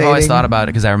fascinating. But I've always thought about it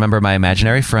because I remember my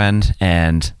imaginary friend,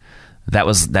 and that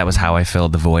was how I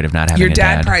filled the void of not having Your a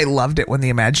dad. dad probably loved it when the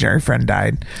imaginary friend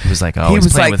died. He was like, "Oh,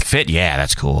 he's playing with Fit. Yeah,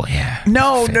 that's cool. Yeah."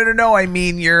 No. I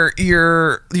mean, your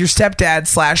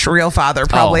stepdad / real father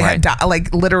probably had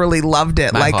literally loved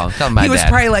it. My fault. Tell my he was dad.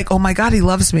 probably like, "Oh my god, he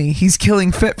loves me. He's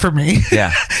killing Fit for me."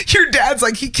 Yeah. Your dad's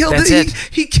like, he killed That's it. it.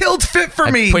 He killed Fit for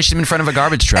me. Pushed him in front of a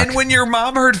garbage truck. And when your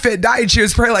mom heard Fit died, she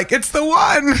was probably like, "It's the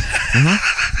one."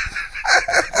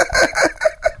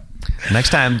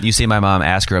 Next time you see my mom,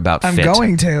 ask her about I'm Fit.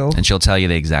 going to. And she'll tell you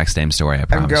the exact same story, I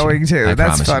promise. I'm going to. I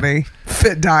That's promise you. funny.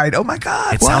 Fit died. Oh my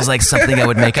god. It sounds like something I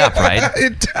would make up, right?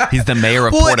 It does. He's the mayor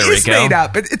of Puerto It is Rico. made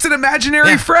up. It's an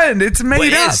imaginary friend. It's made Well,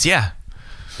 it up. is, yeah.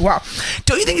 Wow.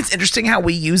 Don't you think it's interesting how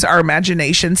we use our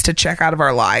imaginations to check out of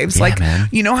our lives? Yeah, like, man.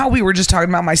 you know how we were just talking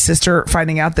about my sister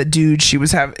finding out that dude she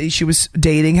was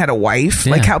dating had a wife?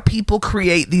 Yeah. Like how people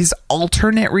create these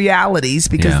alternate realities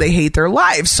because Yeah. they hate their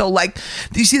lives. So like,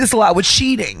 you see this a lot with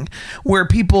cheating where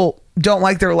people don't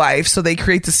like their life, so they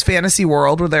create this fantasy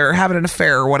world where they're having an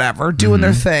affair or whatever, doing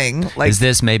their thing. Like, Is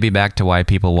this maybe back to why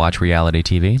people watch reality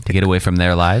TV? To get away from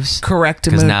their lives? Correct.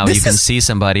 Because now This you can is- see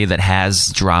somebody that has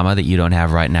drama that you don't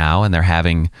have right now, and they're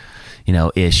having,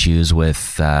 issues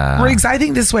with... Riggs, I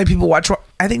think this is why people watch.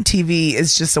 I think TV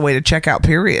is just a way to check out,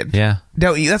 period. Yeah.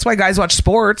 Don't you? That's why guys watch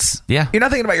sports. Yeah. You're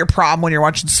not thinking about your problem when you're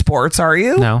watching sports, are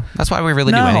you? No, that's why we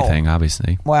really do No. anything,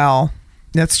 obviously. Well,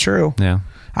 that's true. Yeah.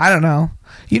 I don't know.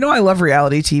 I love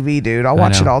reality TV, dude. I'll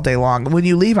watch know. it all day long. When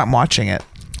you leave, I'm watching it.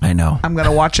 I know. I'm going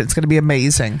to watch it. It's going to be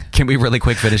amazing. Can we really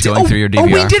quick finish going through your DVR?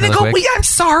 we didn't really go. quick? I'm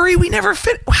sorry. We never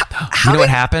fit. You know what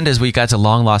happened is we got to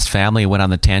Long Lost Family and went on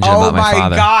the tangent Oh about my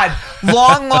father. God!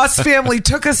 Long Lost Family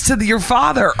took us to your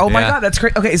father. Oh my Yeah. God, that's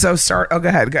great. Okay, so start. Oh, go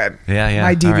ahead. Good. Yeah. My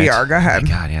All DVR. right. Go ahead. My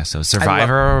God, yeah. So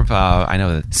Survivor. I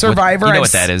know that. Survivor. You know I've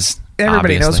what that is.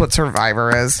 Everybody knows obviously. what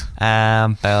Survivor is.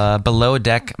 Below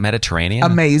Deck Mediterranean.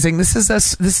 Amazing. This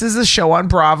is a show on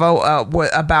Bravo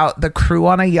about the crew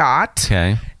on a yacht.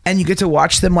 Okay. And you get to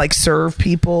watch them like serve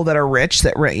people that are rich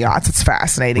that rent yachts. It's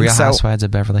fascinating. Real So, Housewives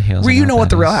of Beverly Hills. you know what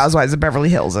the that Real is. Housewives of Beverly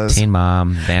Hills is? Teen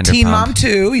Mom, Vanderpump. Teen Mom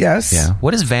 2, yes. Yeah.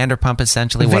 What is Vanderpump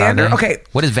essentially? Okay.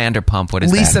 What is Vanderpump? What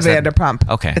is Lisa that? Is that- Vanderpump.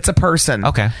 Okay. It's a person.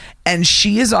 Okay. And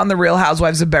she is on the Real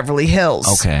Housewives of Beverly Hills.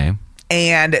 Okay.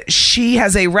 And she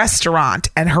has a restaurant,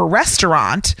 and her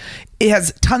restaurant, it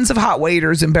has tons of hot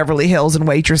waiters in Beverly Hills and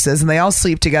waitresses, and they all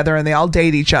sleep together and they all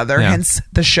date each other. Yeah. Hence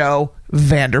the show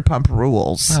Vanderpump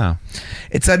Rules. Oh.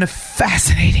 It's a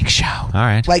fascinating show. All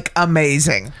right. Like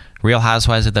amazing. Real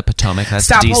Housewives of the Potomac. That's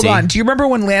Stop, DC. hold on. Do you remember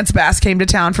when Lance Bass came to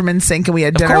town from NSYNC and we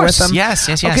had dinner course. with him? Yes.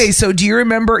 Okay, so do you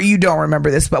remember? You don't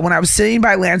remember this, but when I was sitting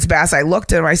by Lance Bass, I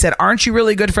looked at him. I said, "Aren't you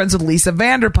really good friends with Lisa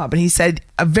Vanderpump?" And he said,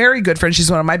 "A very good friend.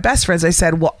 She's one of my best friends." I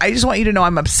said, "Well, I just want you to know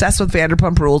I'm obsessed with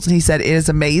Vanderpump Rules." And he said, "It is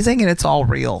amazing and it's all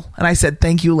real." And I said,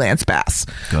 "Thank you, Lance Bass."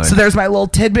 Good. So there's my little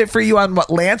tidbit for you on what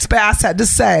Lance Bass had to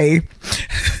say.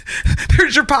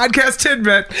 There's your podcast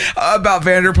tidbit about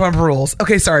Vanderpump Rules.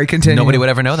 Okay, sorry, continue. Nobody would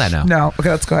ever know that now. No. Okay,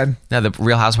 let's go ahead. Now, the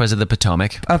Real Housewives of the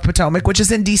Potomac. Of Potomac, which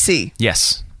is in D.C.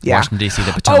 Yes. Yeah. Washington, D.C.,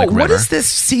 the Potomac River. What is this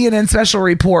CNN special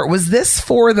report? Was this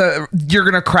for the... You're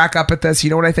going to crack up at this. You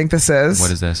know what I think this is?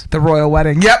 What is this? The royal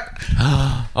wedding. Yep.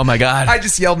 Oh, my God. I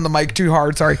just yelled in the mic too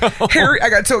hard. Sorry. Harry, I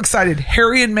got so excited.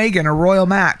 Harry and Meghan, a royal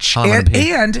match. Oh, I'm gonna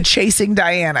pee. And Chasing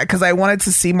Diana, because I wanted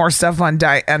to see more stuff on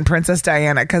Princess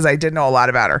Diana, because I didn't know a lot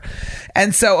about her.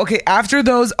 And so, okay, after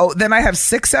those... then I have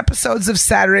 6 episodes of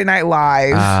Saturday Night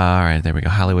Live. All right, there we go.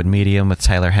 Hollywood Medium with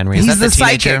Tyler Henry. Is He's that the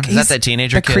teenager? psychic. Is that that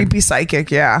teenager the kid? creepy psychic,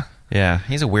 yeah. Yeah,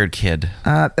 he's a weird kid.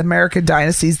 American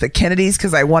Dynasties, the Kennedys,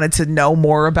 because I wanted to know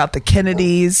more about the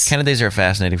Kennedys. Kennedys are a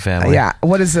fascinating family. Yeah.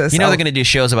 What is this? You know they're going to do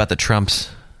shows about the Trumps,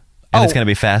 and it's going to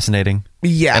be fascinating.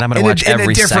 Yeah. And I'm going to watch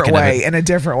every second of it. In a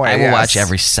different way. I will yes. watch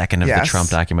every second of the Yes. Trump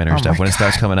documentary Oh stuff my when it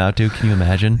starts God. coming out, dude. Can you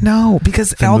imagine? No, because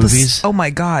The all movies. this. Oh my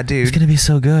God, dude. It's going to be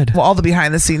so good. Well, all the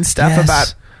behind the scenes stuff Yes.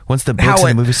 about. Once the books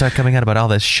and the movies start coming out about all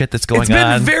this shit that's going on. It's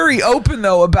been very open,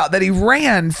 though, about that he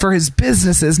ran for his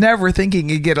businesses, never thinking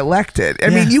he'd get elected. I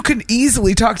mean, you can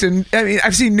easily talk to... I mean,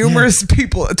 I've seen numerous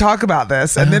people talk about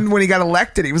this, and then when he got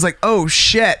elected, he was like, oh,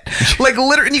 shit. Like,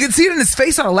 literally, and you can see it in his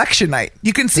face on election night.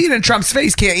 You can see it in Trump's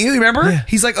face, can't you? Remember? Yeah.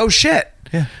 He's like, oh, shit.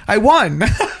 Yeah. I won.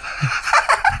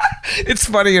 It's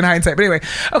funny in hindsight. But anyway,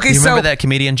 okay, you remember that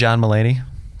comedian John Mulaney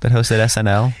that hosted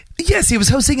SNL? Yes, he was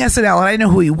hosting SNL, and I didn't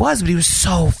know who he was, but he was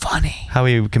so funny. How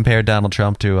he compared Donald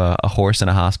Trump to a horse in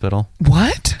a hospital.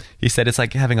 What? He said it's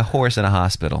like having a horse in a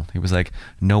hospital. He was like,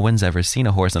 no one's ever seen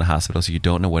a horse in a hospital, so you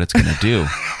don't know what it's going to do.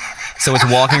 So it's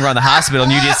walking around the hospital,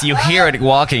 and you hear it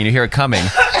walking, and you hear it coming,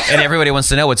 and everybody wants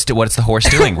to know what's the horse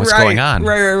doing, what's going on.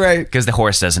 Right. Because the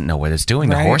horse doesn't know what it's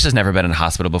doing. The horse has never been in a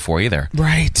hospital before either.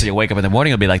 Right. So you wake up in the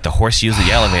morning, it'll be like the horse used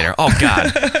the elevator. Oh God,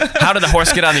 how did the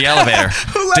horse get on the elevator?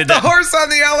 Who let the horse on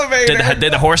the elevator?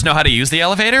 Did the horse know how to use the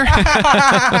elevator?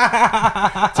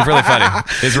 It's really funny.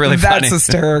 It's really funny. That's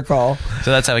hysterical. So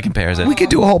that's how he compares it. We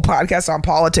could do a whole podcast on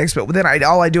politics, but then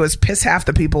all I do is piss half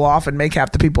the people off and make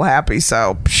half the people happy.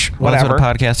 So whatever. Well, that's what a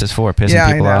podcast is for,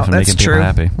 pissing people off and making people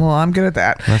happy. Well, I'm good at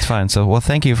that. That's fine. So, well,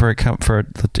 thank you for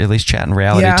at least chatting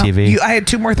reality TV. I had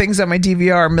 2 more things on my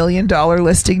DVR. $1 Million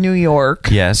Listing New York.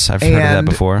 Yes, I've heard of that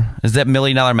before. Is that $1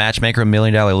 Million Matchmaker, $1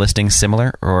 Million Listing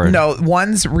similar? Or no,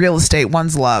 one's real estate,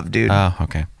 one's love, dude. Oh,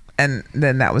 okay. And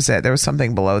then that was it. There was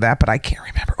something below that, but I can't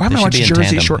remember. I'm going to watch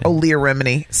Jersey Shore. Oh, Leah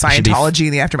Remini. Scientology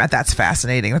in the Aftermath. That's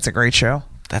fascinating. That's a great show.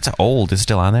 That's old. It's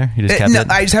still on there? You just kept it?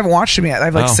 I just haven't watched them yet. I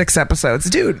have like 6 episodes.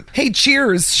 Dude, hey,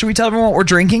 cheers. Should we tell everyone what we're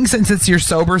drinking since it's your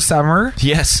sober summer?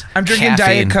 Yes. I'm drinking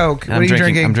Diet Coke. What are you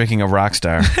drinking? I'm drinking a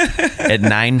Rockstar at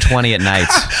 9:20 at night.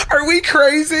 Are we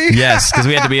crazy? Yes, because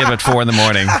we had to be up at 4 in the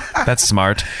morning. That's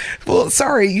smart. Well,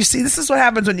 sorry. You see, this is what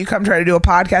happens when you come try to do a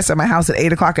podcast at my house at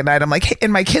 8 o'clock at night. I'm like, hey,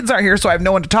 and my kids aren't here, so I have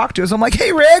no one to talk to. So I'm like,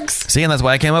 hey, Riggs. See, and that's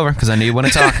why I came over, because I knew you want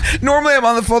to talk. Normally, I'm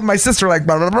on the phone with my sister like,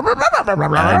 blah, blah, blah, blah, blah, blah,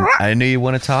 blah. I knew you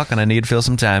want to talk, and I need to fill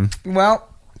some time. Well,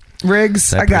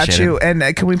 Riggs, I got you. And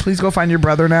can we please go find your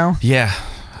brother now? Yeah.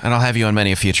 And I'll have you on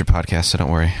many a future podcast, so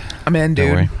don't worry. I'm in,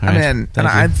 dude. I'm in.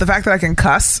 And the fact that I can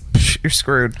cuss, you're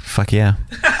screwed. Fuck yeah.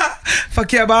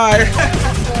 Fuck yeah, bye.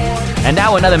 And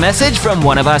now another message from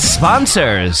one of our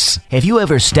sponsors. Have you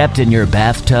ever stepped in your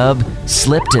bathtub,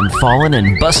 slipped and fallen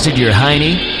and busted your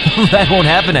hiney? That won't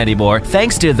happen anymore,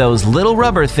 thanks to those little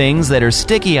rubber things that are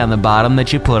sticky on the bottom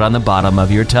that you put on the bottom of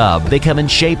your tub. They come in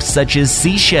shapes such as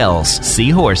seashells,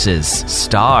 seahorses,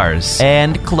 stars,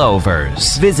 and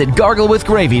clovers. Visit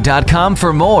garglewithgravy.com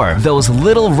for more. Those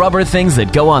little rubber things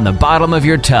that go on the bottom of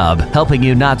your tub, helping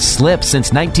you not slip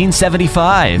since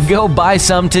 1975. Go buy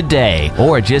some today,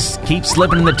 or just keep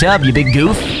slipping in the tub, you big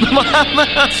goof.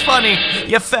 That's funny.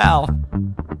 You fell.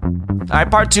 All right,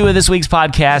 part 2 of this week's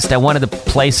podcast. I wanted to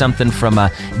play something from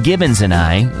Gibbons and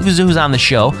I, who's on the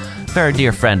show, very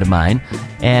dear friend of mine.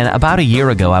 And about a year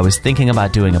ago, I was thinking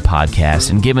about doing a podcast,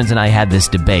 and Gibbons and I had this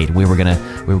debate. We were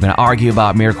gonna argue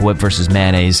about Miracle Whip versus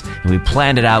mayonnaise, and we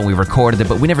planned it out, and we recorded it,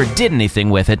 but we never did anything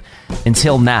with it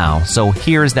until now. So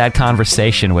here's that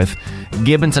conversation with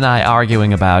Gibbons and I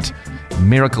arguing about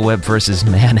Miracle Whip versus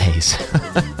mayonnaise.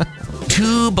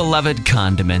 2 beloved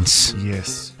condiments.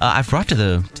 Yes. I've brought to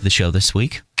the show this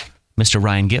week Mr.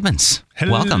 Ryan Gibbons.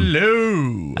 Hello.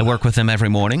 Welcome. I work with him every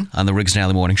morning on the Riggs and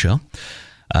Alley Morning Show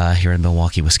here in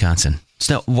Milwaukee, Wisconsin.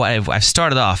 So I've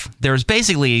started off. There's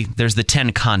the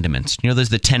 10 condiments. You know, there's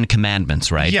the 10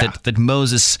 commandments, right? Yeah. That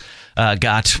Moses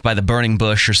got by the burning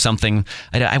bush or something.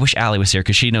 I wish Allie was here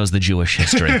because she knows the Jewish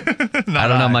history. I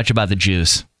don't know much about the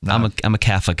Jews. No. I'm a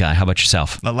Catholic guy. How about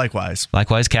yourself? Likewise.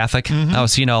 Likewise, Catholic? Mm-hmm. Oh,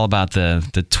 so you know all about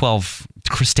the 12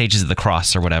 stages of the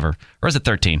cross or whatever. Or is it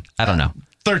 13? I don't know.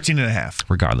 13 and a half.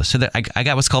 Regardless. So I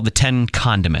got what's called the 10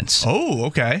 condiments. Oh,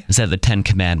 okay. Instead of the 10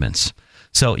 commandments.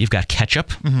 So you've got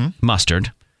ketchup,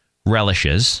 mustard,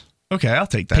 relishes. Okay, I'll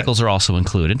take that. Pickles are also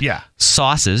included. Yeah.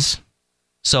 Sauces.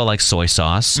 So like soy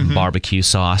sauce, barbecue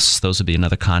sauce. Those would be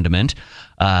another condiment.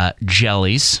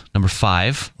 Jellies, number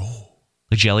 5. Oh.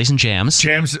 Like jellies and jams.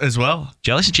 Jams as well?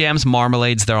 Jellies and jams,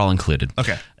 marmalades, they're all included.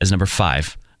 Okay. As number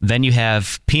 5. Then you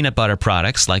have peanut butter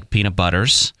products like peanut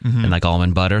butters and like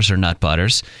almond butters or nut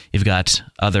butters. You've got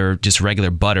other just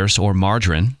regular butters or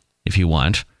margarine if you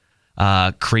want.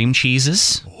 Cream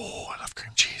cheeses. Oh, I love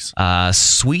cream cheese.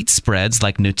 Sweet spreads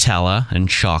like Nutella and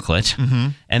chocolate.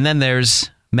 And then there's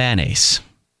mayonnaise,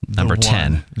 number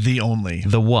 10. The only.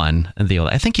 The one and the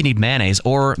only. I think you need mayonnaise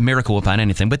or Miracle Whip on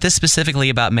anything, but this specifically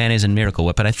about mayonnaise and Miracle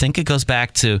Whip. But I think it goes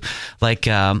back to like,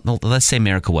 let's say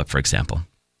Miracle Whip, for example.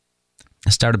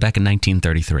 It started back in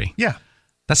 1933. Yeah.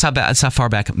 That's how far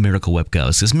back Miracle Whip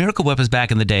goes. Because Miracle Whip is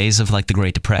back in the days of like the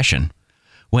Great Depression,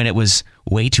 when it was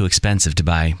way too expensive to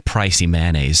buy pricey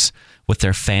mayonnaise with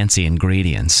their fancy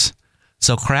ingredients.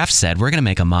 So Kraft said, we're going to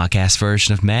make a mock-ass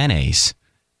version of mayonnaise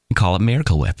and call it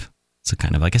Miracle Whip. It's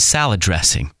kind of like a salad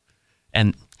dressing.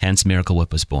 And hence Miracle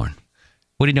Whip was born.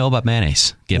 What do you know about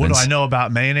mayonnaise, Gibbons? What do I know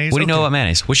about mayonnaise? What do you know about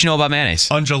mayonnaise? What you know about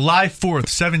mayonnaise? On July 4th,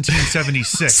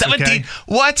 1776. Okay?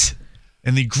 What?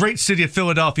 In the great city of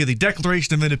Philadelphia, the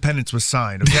Declaration of Independence was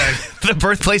signed, okay? The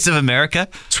birthplace of America?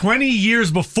 20 years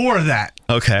before that.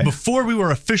 Okay. Before we were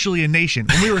officially a nation,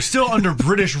 when we were still under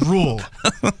British rule.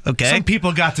 Okay. Some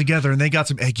people got together and they got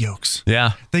some egg yolks.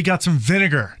 Yeah. They got some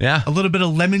vinegar. Yeah. A little bit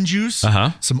of lemon juice.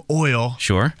 Some oil.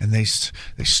 Sure. And they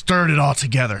stirred it all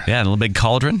together. Yeah, a little big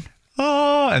cauldron.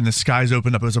 Oh, and the skies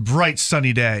opened up. It was a bright,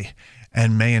 sunny day,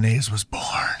 and mayonnaise was born.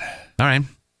 All right.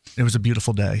 It was a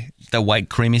beautiful day. The white,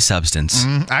 creamy substance.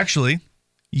 Actually,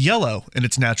 yellow in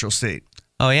its natural state.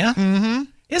 Oh, yeah? Mm-hmm.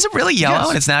 Is it really yellow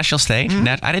Yes. in its natural state?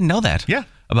 I didn't know that. Yeah.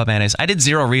 About mayonnaise. I did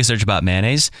zero research about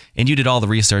mayonnaise, and you did all the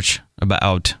research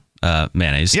about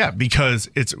mayonnaise. Yeah, because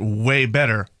it's way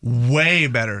better than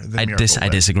Miracle Whip. I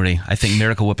disagree. I think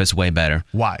Miracle Whip is way better.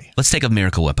 Why? Let's take a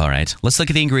Miracle Whip, all right? Let's look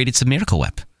at the ingredients of Miracle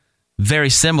Whip. Very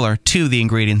similar to the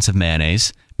ingredients of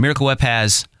mayonnaise. Miracle Whip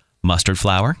has mustard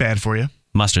flour. Bad for you.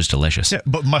 Mustard's delicious. Yeah,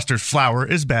 but mustard flour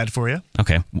is bad for you.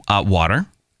 Okay. Water,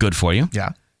 good for you.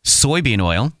 Yeah. Soybean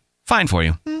oil, fine for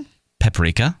you.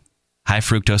 Paprika, high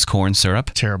fructose corn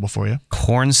syrup, Terrible for you.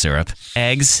 corn syrup,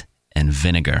 eggs, and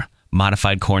vinegar.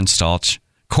 Modified cornstarch,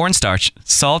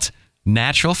 salt,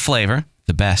 natural flavor,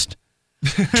 the best.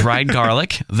 Dried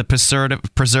garlic, the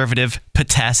preservative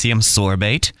potassium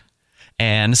sorbate,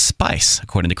 and spice,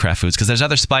 according to Kraft Foods, because there's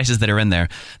other spices that are in there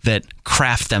that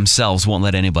Kraft themselves won't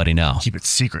let anybody know. Keep it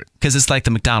secret. Because it's like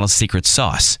the McDonald's secret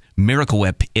sauce. Miracle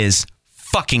Whip is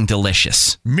fucking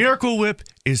delicious. Miracle Whip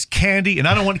is candy, and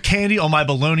I don't want candy on my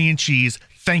bologna and cheese.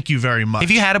 Thank you very much. Have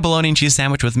you had a bologna and cheese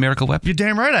sandwich with Miracle Whip? You're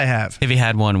damn right I have. Have you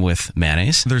had one with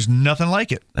mayonnaise? There's nothing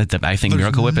like it. I think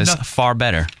Miracle Whip is far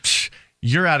better.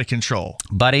 You're out of control.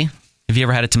 Buddy, have you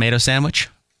ever had a tomato sandwich?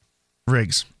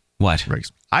 Riggs. What?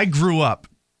 Riggs. I grew up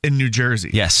in New Jersey.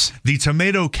 Yes. The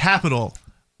tomato capital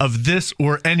of this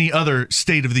or any other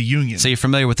state of the union. So you're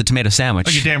familiar with the tomato sandwich.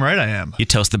 Oh, you're damn right I am. You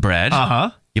toast the bread.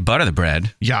 Uh-huh. You butter the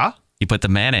bread. Yeah. You put the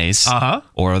mayonnaise. Uh-huh.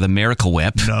 Or the Miracle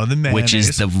Whip. No, the mayonnaise. Which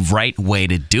is the right way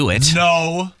to do it.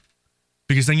 No.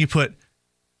 Because then you put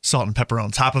salt and pepper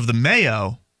on top of the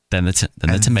mayo. Then the tomatoes.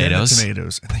 Then the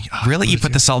tomatoes. And then, really? You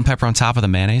put the salt and pepper on top of the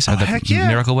mayonnaise? Or the heck yeah.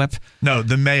 Miracle Whip? No,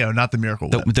 the mayo, not the Miracle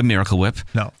Whip. The Miracle Whip.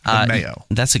 No, the mayo.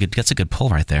 That's a good pull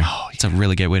right there. Oh, yeah. It's a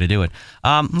really good way to do it.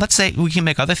 Let's say we can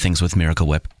make other things with Miracle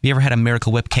Whip. You ever had a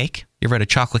Miracle Whip cake? You ever had a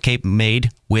chocolate cake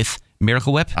made with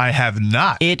Miracle Whip? I have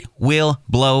not. It will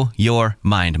blow your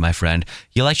mind, my friend.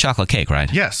 You like chocolate cake,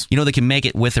 right? Yes. You know they can make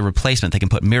it with a replacement. They can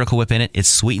put Miracle Whip in it. It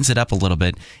sweetens it up a little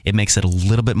bit. It makes it a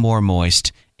little bit more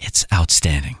moist. It's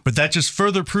outstanding. But that just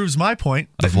further proves my point.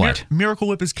 Of what? Miracle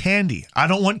Whip is candy. I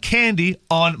don't want candy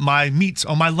on my meats,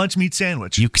 on my lunch meat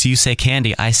sandwich. You say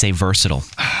candy, I say versatile.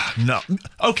 No.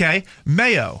 Okay,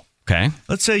 mayo. Okay.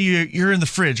 Let's say you're in the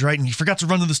fridge, right, and you forgot to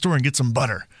run to the store and get some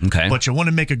butter. Okay. But you want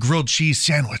to make a grilled cheese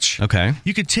sandwich. Okay.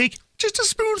 You could take just a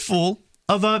spoonful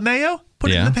of mayo, put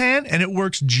it Yeah. in the pan, and it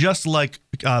works just like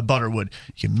butter would.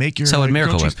 You can make your So would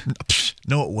Miracle grilled Whip. cheese.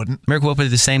 No, it wouldn't. Miracle Whip would do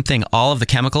the same thing. All of the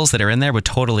chemicals that are in there would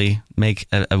totally make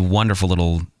a wonderful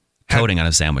little coating on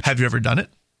a sandwich. Have you ever done it?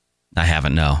 I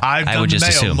haven't, no. I've I done would just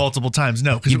mayo assume. multiple times.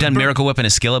 No, You've done Miracle Whip in a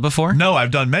skillet before? No,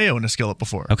 I've done mayo in a skillet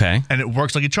before. Okay. And it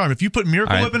works like a charm. If you put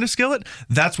Miracle All right. Whip in a skillet,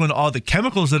 that's when all the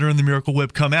chemicals that are in the Miracle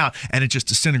Whip come out and it just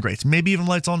disintegrates, maybe even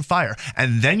lights on fire.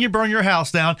 And then you burn your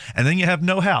house down and then you have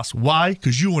no house. Why?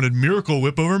 Because you wanted Miracle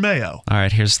Whip over mayo. All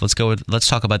right, let's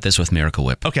talk about this with Miracle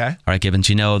Whip. Okay. All right, Gibbons,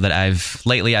 you know that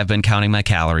I've been counting my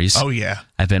calories. Oh, yeah.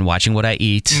 I've been watching what I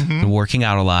eat and working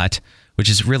out a lot, which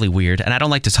is really weird. And I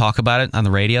don't like to talk about it on the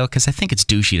radio because I think it's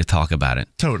douchey to talk about it.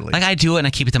 Totally. Like I do it and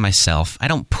I keep it to myself. I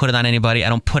don't put it on anybody. I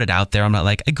don't put it out there. I'm not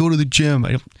like, I go to the gym.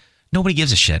 Nobody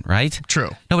gives a shit, right?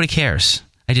 True. Nobody cares.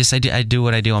 I do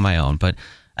what I do on my own. But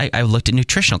I looked at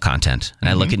nutritional content and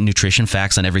I look at nutrition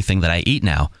facts on everything that I eat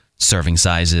now. Serving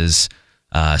sizes,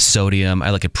 sodium.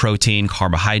 I look at protein,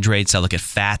 carbohydrates. I look at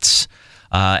fats.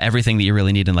 Everything that you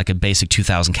really need in like a basic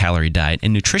 2,000 calorie diet.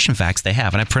 And nutrition facts they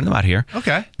have, and I print them out here.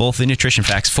 Okay. Both the nutrition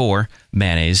facts for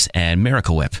mayonnaise and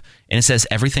Miracle Whip. And it says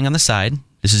everything on the side.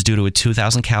 This is due to a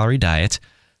 2,000 calorie diet.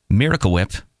 Miracle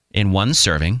Whip in one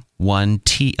serving,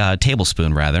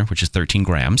 tablespoon rather, which is 13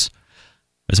 grams.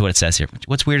 Is what it says here.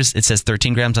 What's weird is it says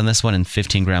 13 grams on this one and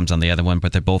 15 grams on the other one,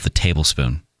 but they're both a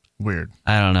tablespoon. Weird.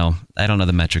 I don't know. I don't know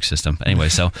the metric system. Anyway,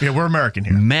 so Yeah, we're American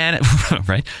here.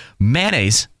 right?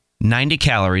 Mayonnaise 90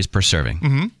 calories per serving.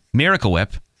 Mm-hmm. Miracle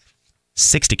Whip,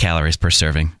 60 calories per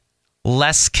serving.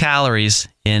 Less calories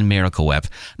in Miracle Whip.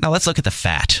 Now let's look at the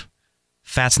fat.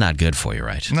 Fat's not good for you,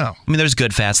 right? No. I mean, there's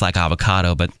good fats like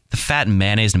avocado, but the fat in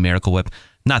mayonnaise and Miracle Whip,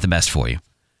 not the best for you.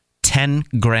 10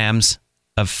 grams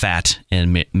of fat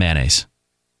in mayonnaise.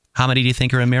 How many do you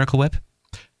think are in Miracle Whip?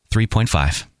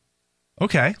 3.5.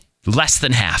 Okay. Less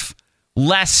than half.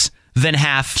 Less than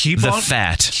half the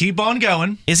fat. Keep on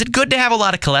going. Is it good to have a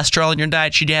lot of cholesterol in your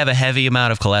diet? Should you have a heavy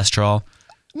amount of cholesterol?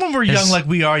 When we're young like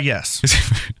we are, yes.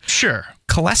 Sure.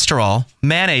 Cholesterol,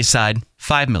 mayonnaise side,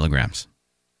 5 milligrams.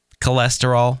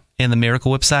 Cholesterol in the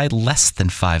Miracle Whip side, less than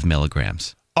 5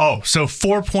 milligrams. Oh, so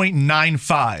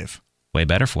 4.95. Way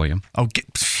better for you. Oh,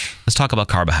 let's talk about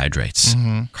carbohydrates.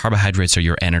 Mm-hmm. Carbohydrates are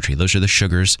your energy. Those are the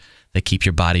sugars that keep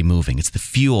your body moving. It's the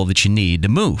fuel that you need to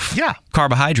move. Yeah.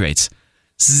 Carbohydrates.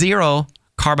 0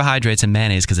 carbohydrates in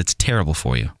mayonnaise because it's terrible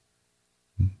for you.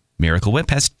 Miracle Whip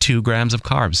has 2 grams of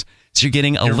carbs. So you're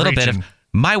getting a little bit of...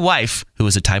 My wife, who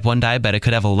is a type 1 diabetic,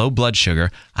 could have a low blood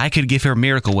sugar. I could give her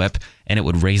Miracle Whip, and it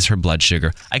would raise her blood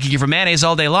sugar. I could give her mayonnaise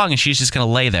all day long, and she's just going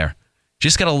to lay there.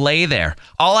 Just going to lay there.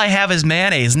 All I have is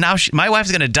mayonnaise. Now my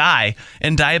wife's going to die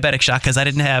in diabetic shock because I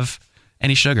didn't have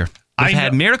any sugar. If I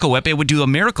had Miracle Whip, it would do a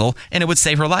miracle, and it would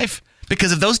save her life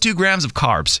because of those 2 grams of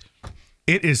carbs.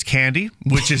 It is candy,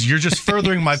 which is, you're just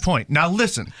furthering my point. Now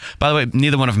listen. By the way,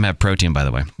 neither one of them have protein, by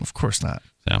the way. Of course not.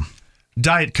 So.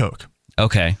 Diet Coke.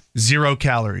 Okay. 0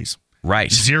 calories.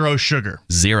 Right. 0 sugar.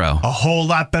 0. A whole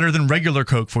lot better than regular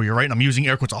Coke for you, right? And I'm using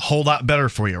air quotes, a whole lot better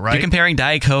for you, right? You're comparing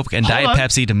Diet Coke and Diet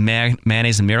Pepsi to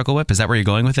mayonnaise and Miracle Whip? Is that where you're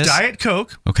going with this? Diet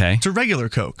Coke to regular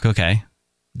Coke. Okay.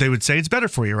 They would say it's better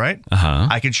for you, right? Uh-huh.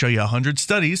 I can show you 100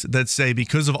 studies that say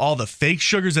because of all the fake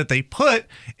sugars that they put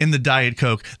in the Diet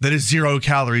Coke that is 0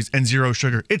 calories and 0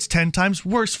 sugar, it's 10 times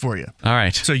worse for you. All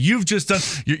right. So you've just done,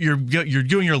 you're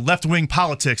doing your left-wing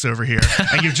politics over here,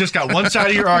 and you've just got one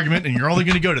side of your argument, and you're only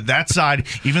going to go to that side,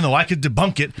 even though I could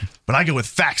debunk it, but I go with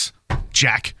facts,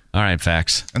 Jack. All right,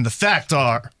 facts. And the facts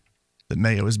are that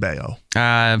mayo is bayo.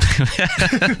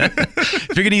 If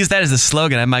you're going to use that as a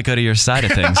slogan, I might go to your side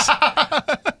of things.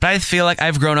 But I feel like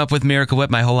I've grown up with Miracle Whip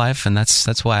my whole life, and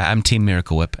that's why I'm Team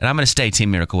Miracle Whip, and I'm going to stay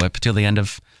Team Miracle Whip till the end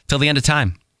of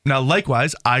time. Now,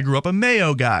 likewise, I grew up a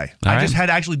mayo guy. I just had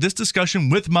actually this discussion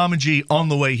with Mama G on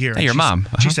the way here. Hey, your mom.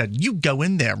 She said, you go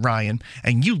in there, Ryan,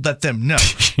 and you let them know.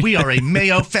 We are a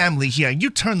mayo family here. You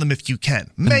turn them if you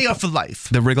can. Mayo for life.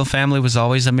 The Riggle family was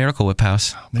always a Miracle Whip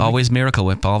house. Always Miracle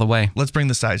Whip all the way. Let's bring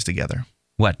the sides together.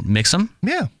 What, mix them?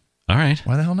 Yeah. All right.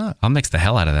 Why the hell not? I'll mix the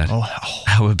hell out of that.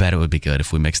 I would bet it would be good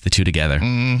if we mixed the 2 together.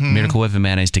 Mm-hmm. Miracle Whip and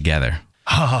mayonnaise together.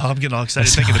 Oh, I'm getting all excited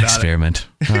thinking about experiment.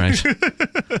 All right.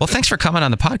 Well, thanks for coming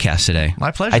on the podcast today.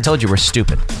 My pleasure. I told you we're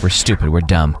stupid. We're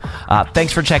dumb.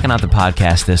 Thanks for checking out the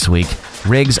podcast this week.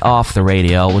 Riggs Off the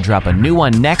Radio. We'll drop a new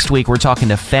one next week. We're talking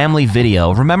to Family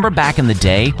Video. Remember back in the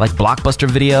day, like Blockbuster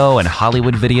Video and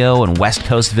Hollywood Video and West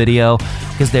Coast Video?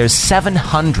 Because there's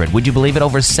 700, would you believe it,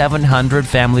 over 700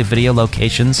 Family Video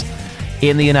locations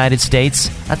in the United States?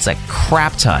 That's a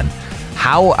crap ton.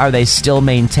 How are they still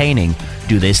maintaining?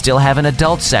 Do they still have an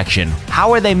adult section?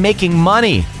 How are they making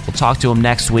money? We'll talk to them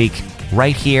next week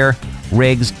right here,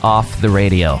 Riggs Off the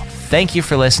Radio. Thank you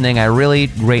for listening. I really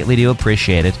greatly do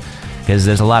appreciate it because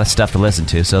there's a lot of stuff to listen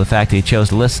to. So the fact that you chose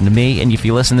to listen to me, and if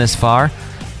you listen this far,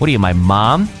 what are you, my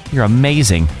mom? You're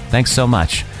amazing. Thanks so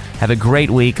much. Have a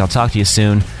great week. I'll talk to you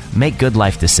soon. Make good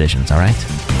life decisions, all right?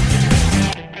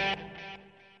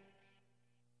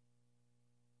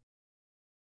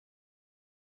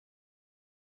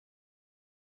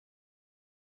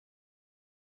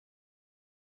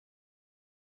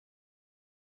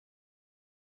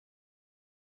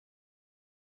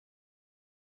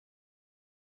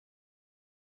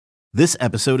 This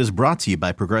episode is brought to you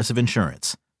by Progressive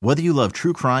Insurance. Whether you love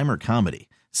true crime or comedy,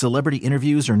 celebrity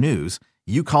interviews or news,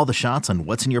 you call the shots on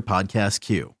what's in your podcast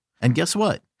queue. And guess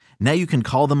what? Now you can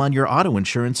call them on your auto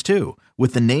insurance too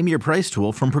with the Name Your Price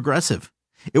tool from Progressive.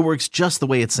 It works just the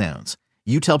way it sounds.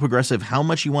 You tell Progressive how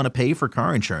much you want to pay for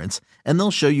car insurance, and they'll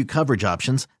show you coverage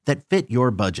options that fit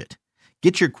your budget.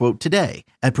 Get your quote today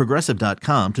at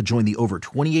Progressive.com to join the over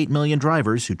 28 million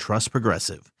drivers who trust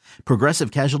Progressive.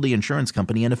 Progressive Casualty Insurance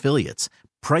Company and Affiliates.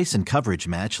 Price and coverage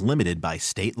match limited by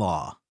state law.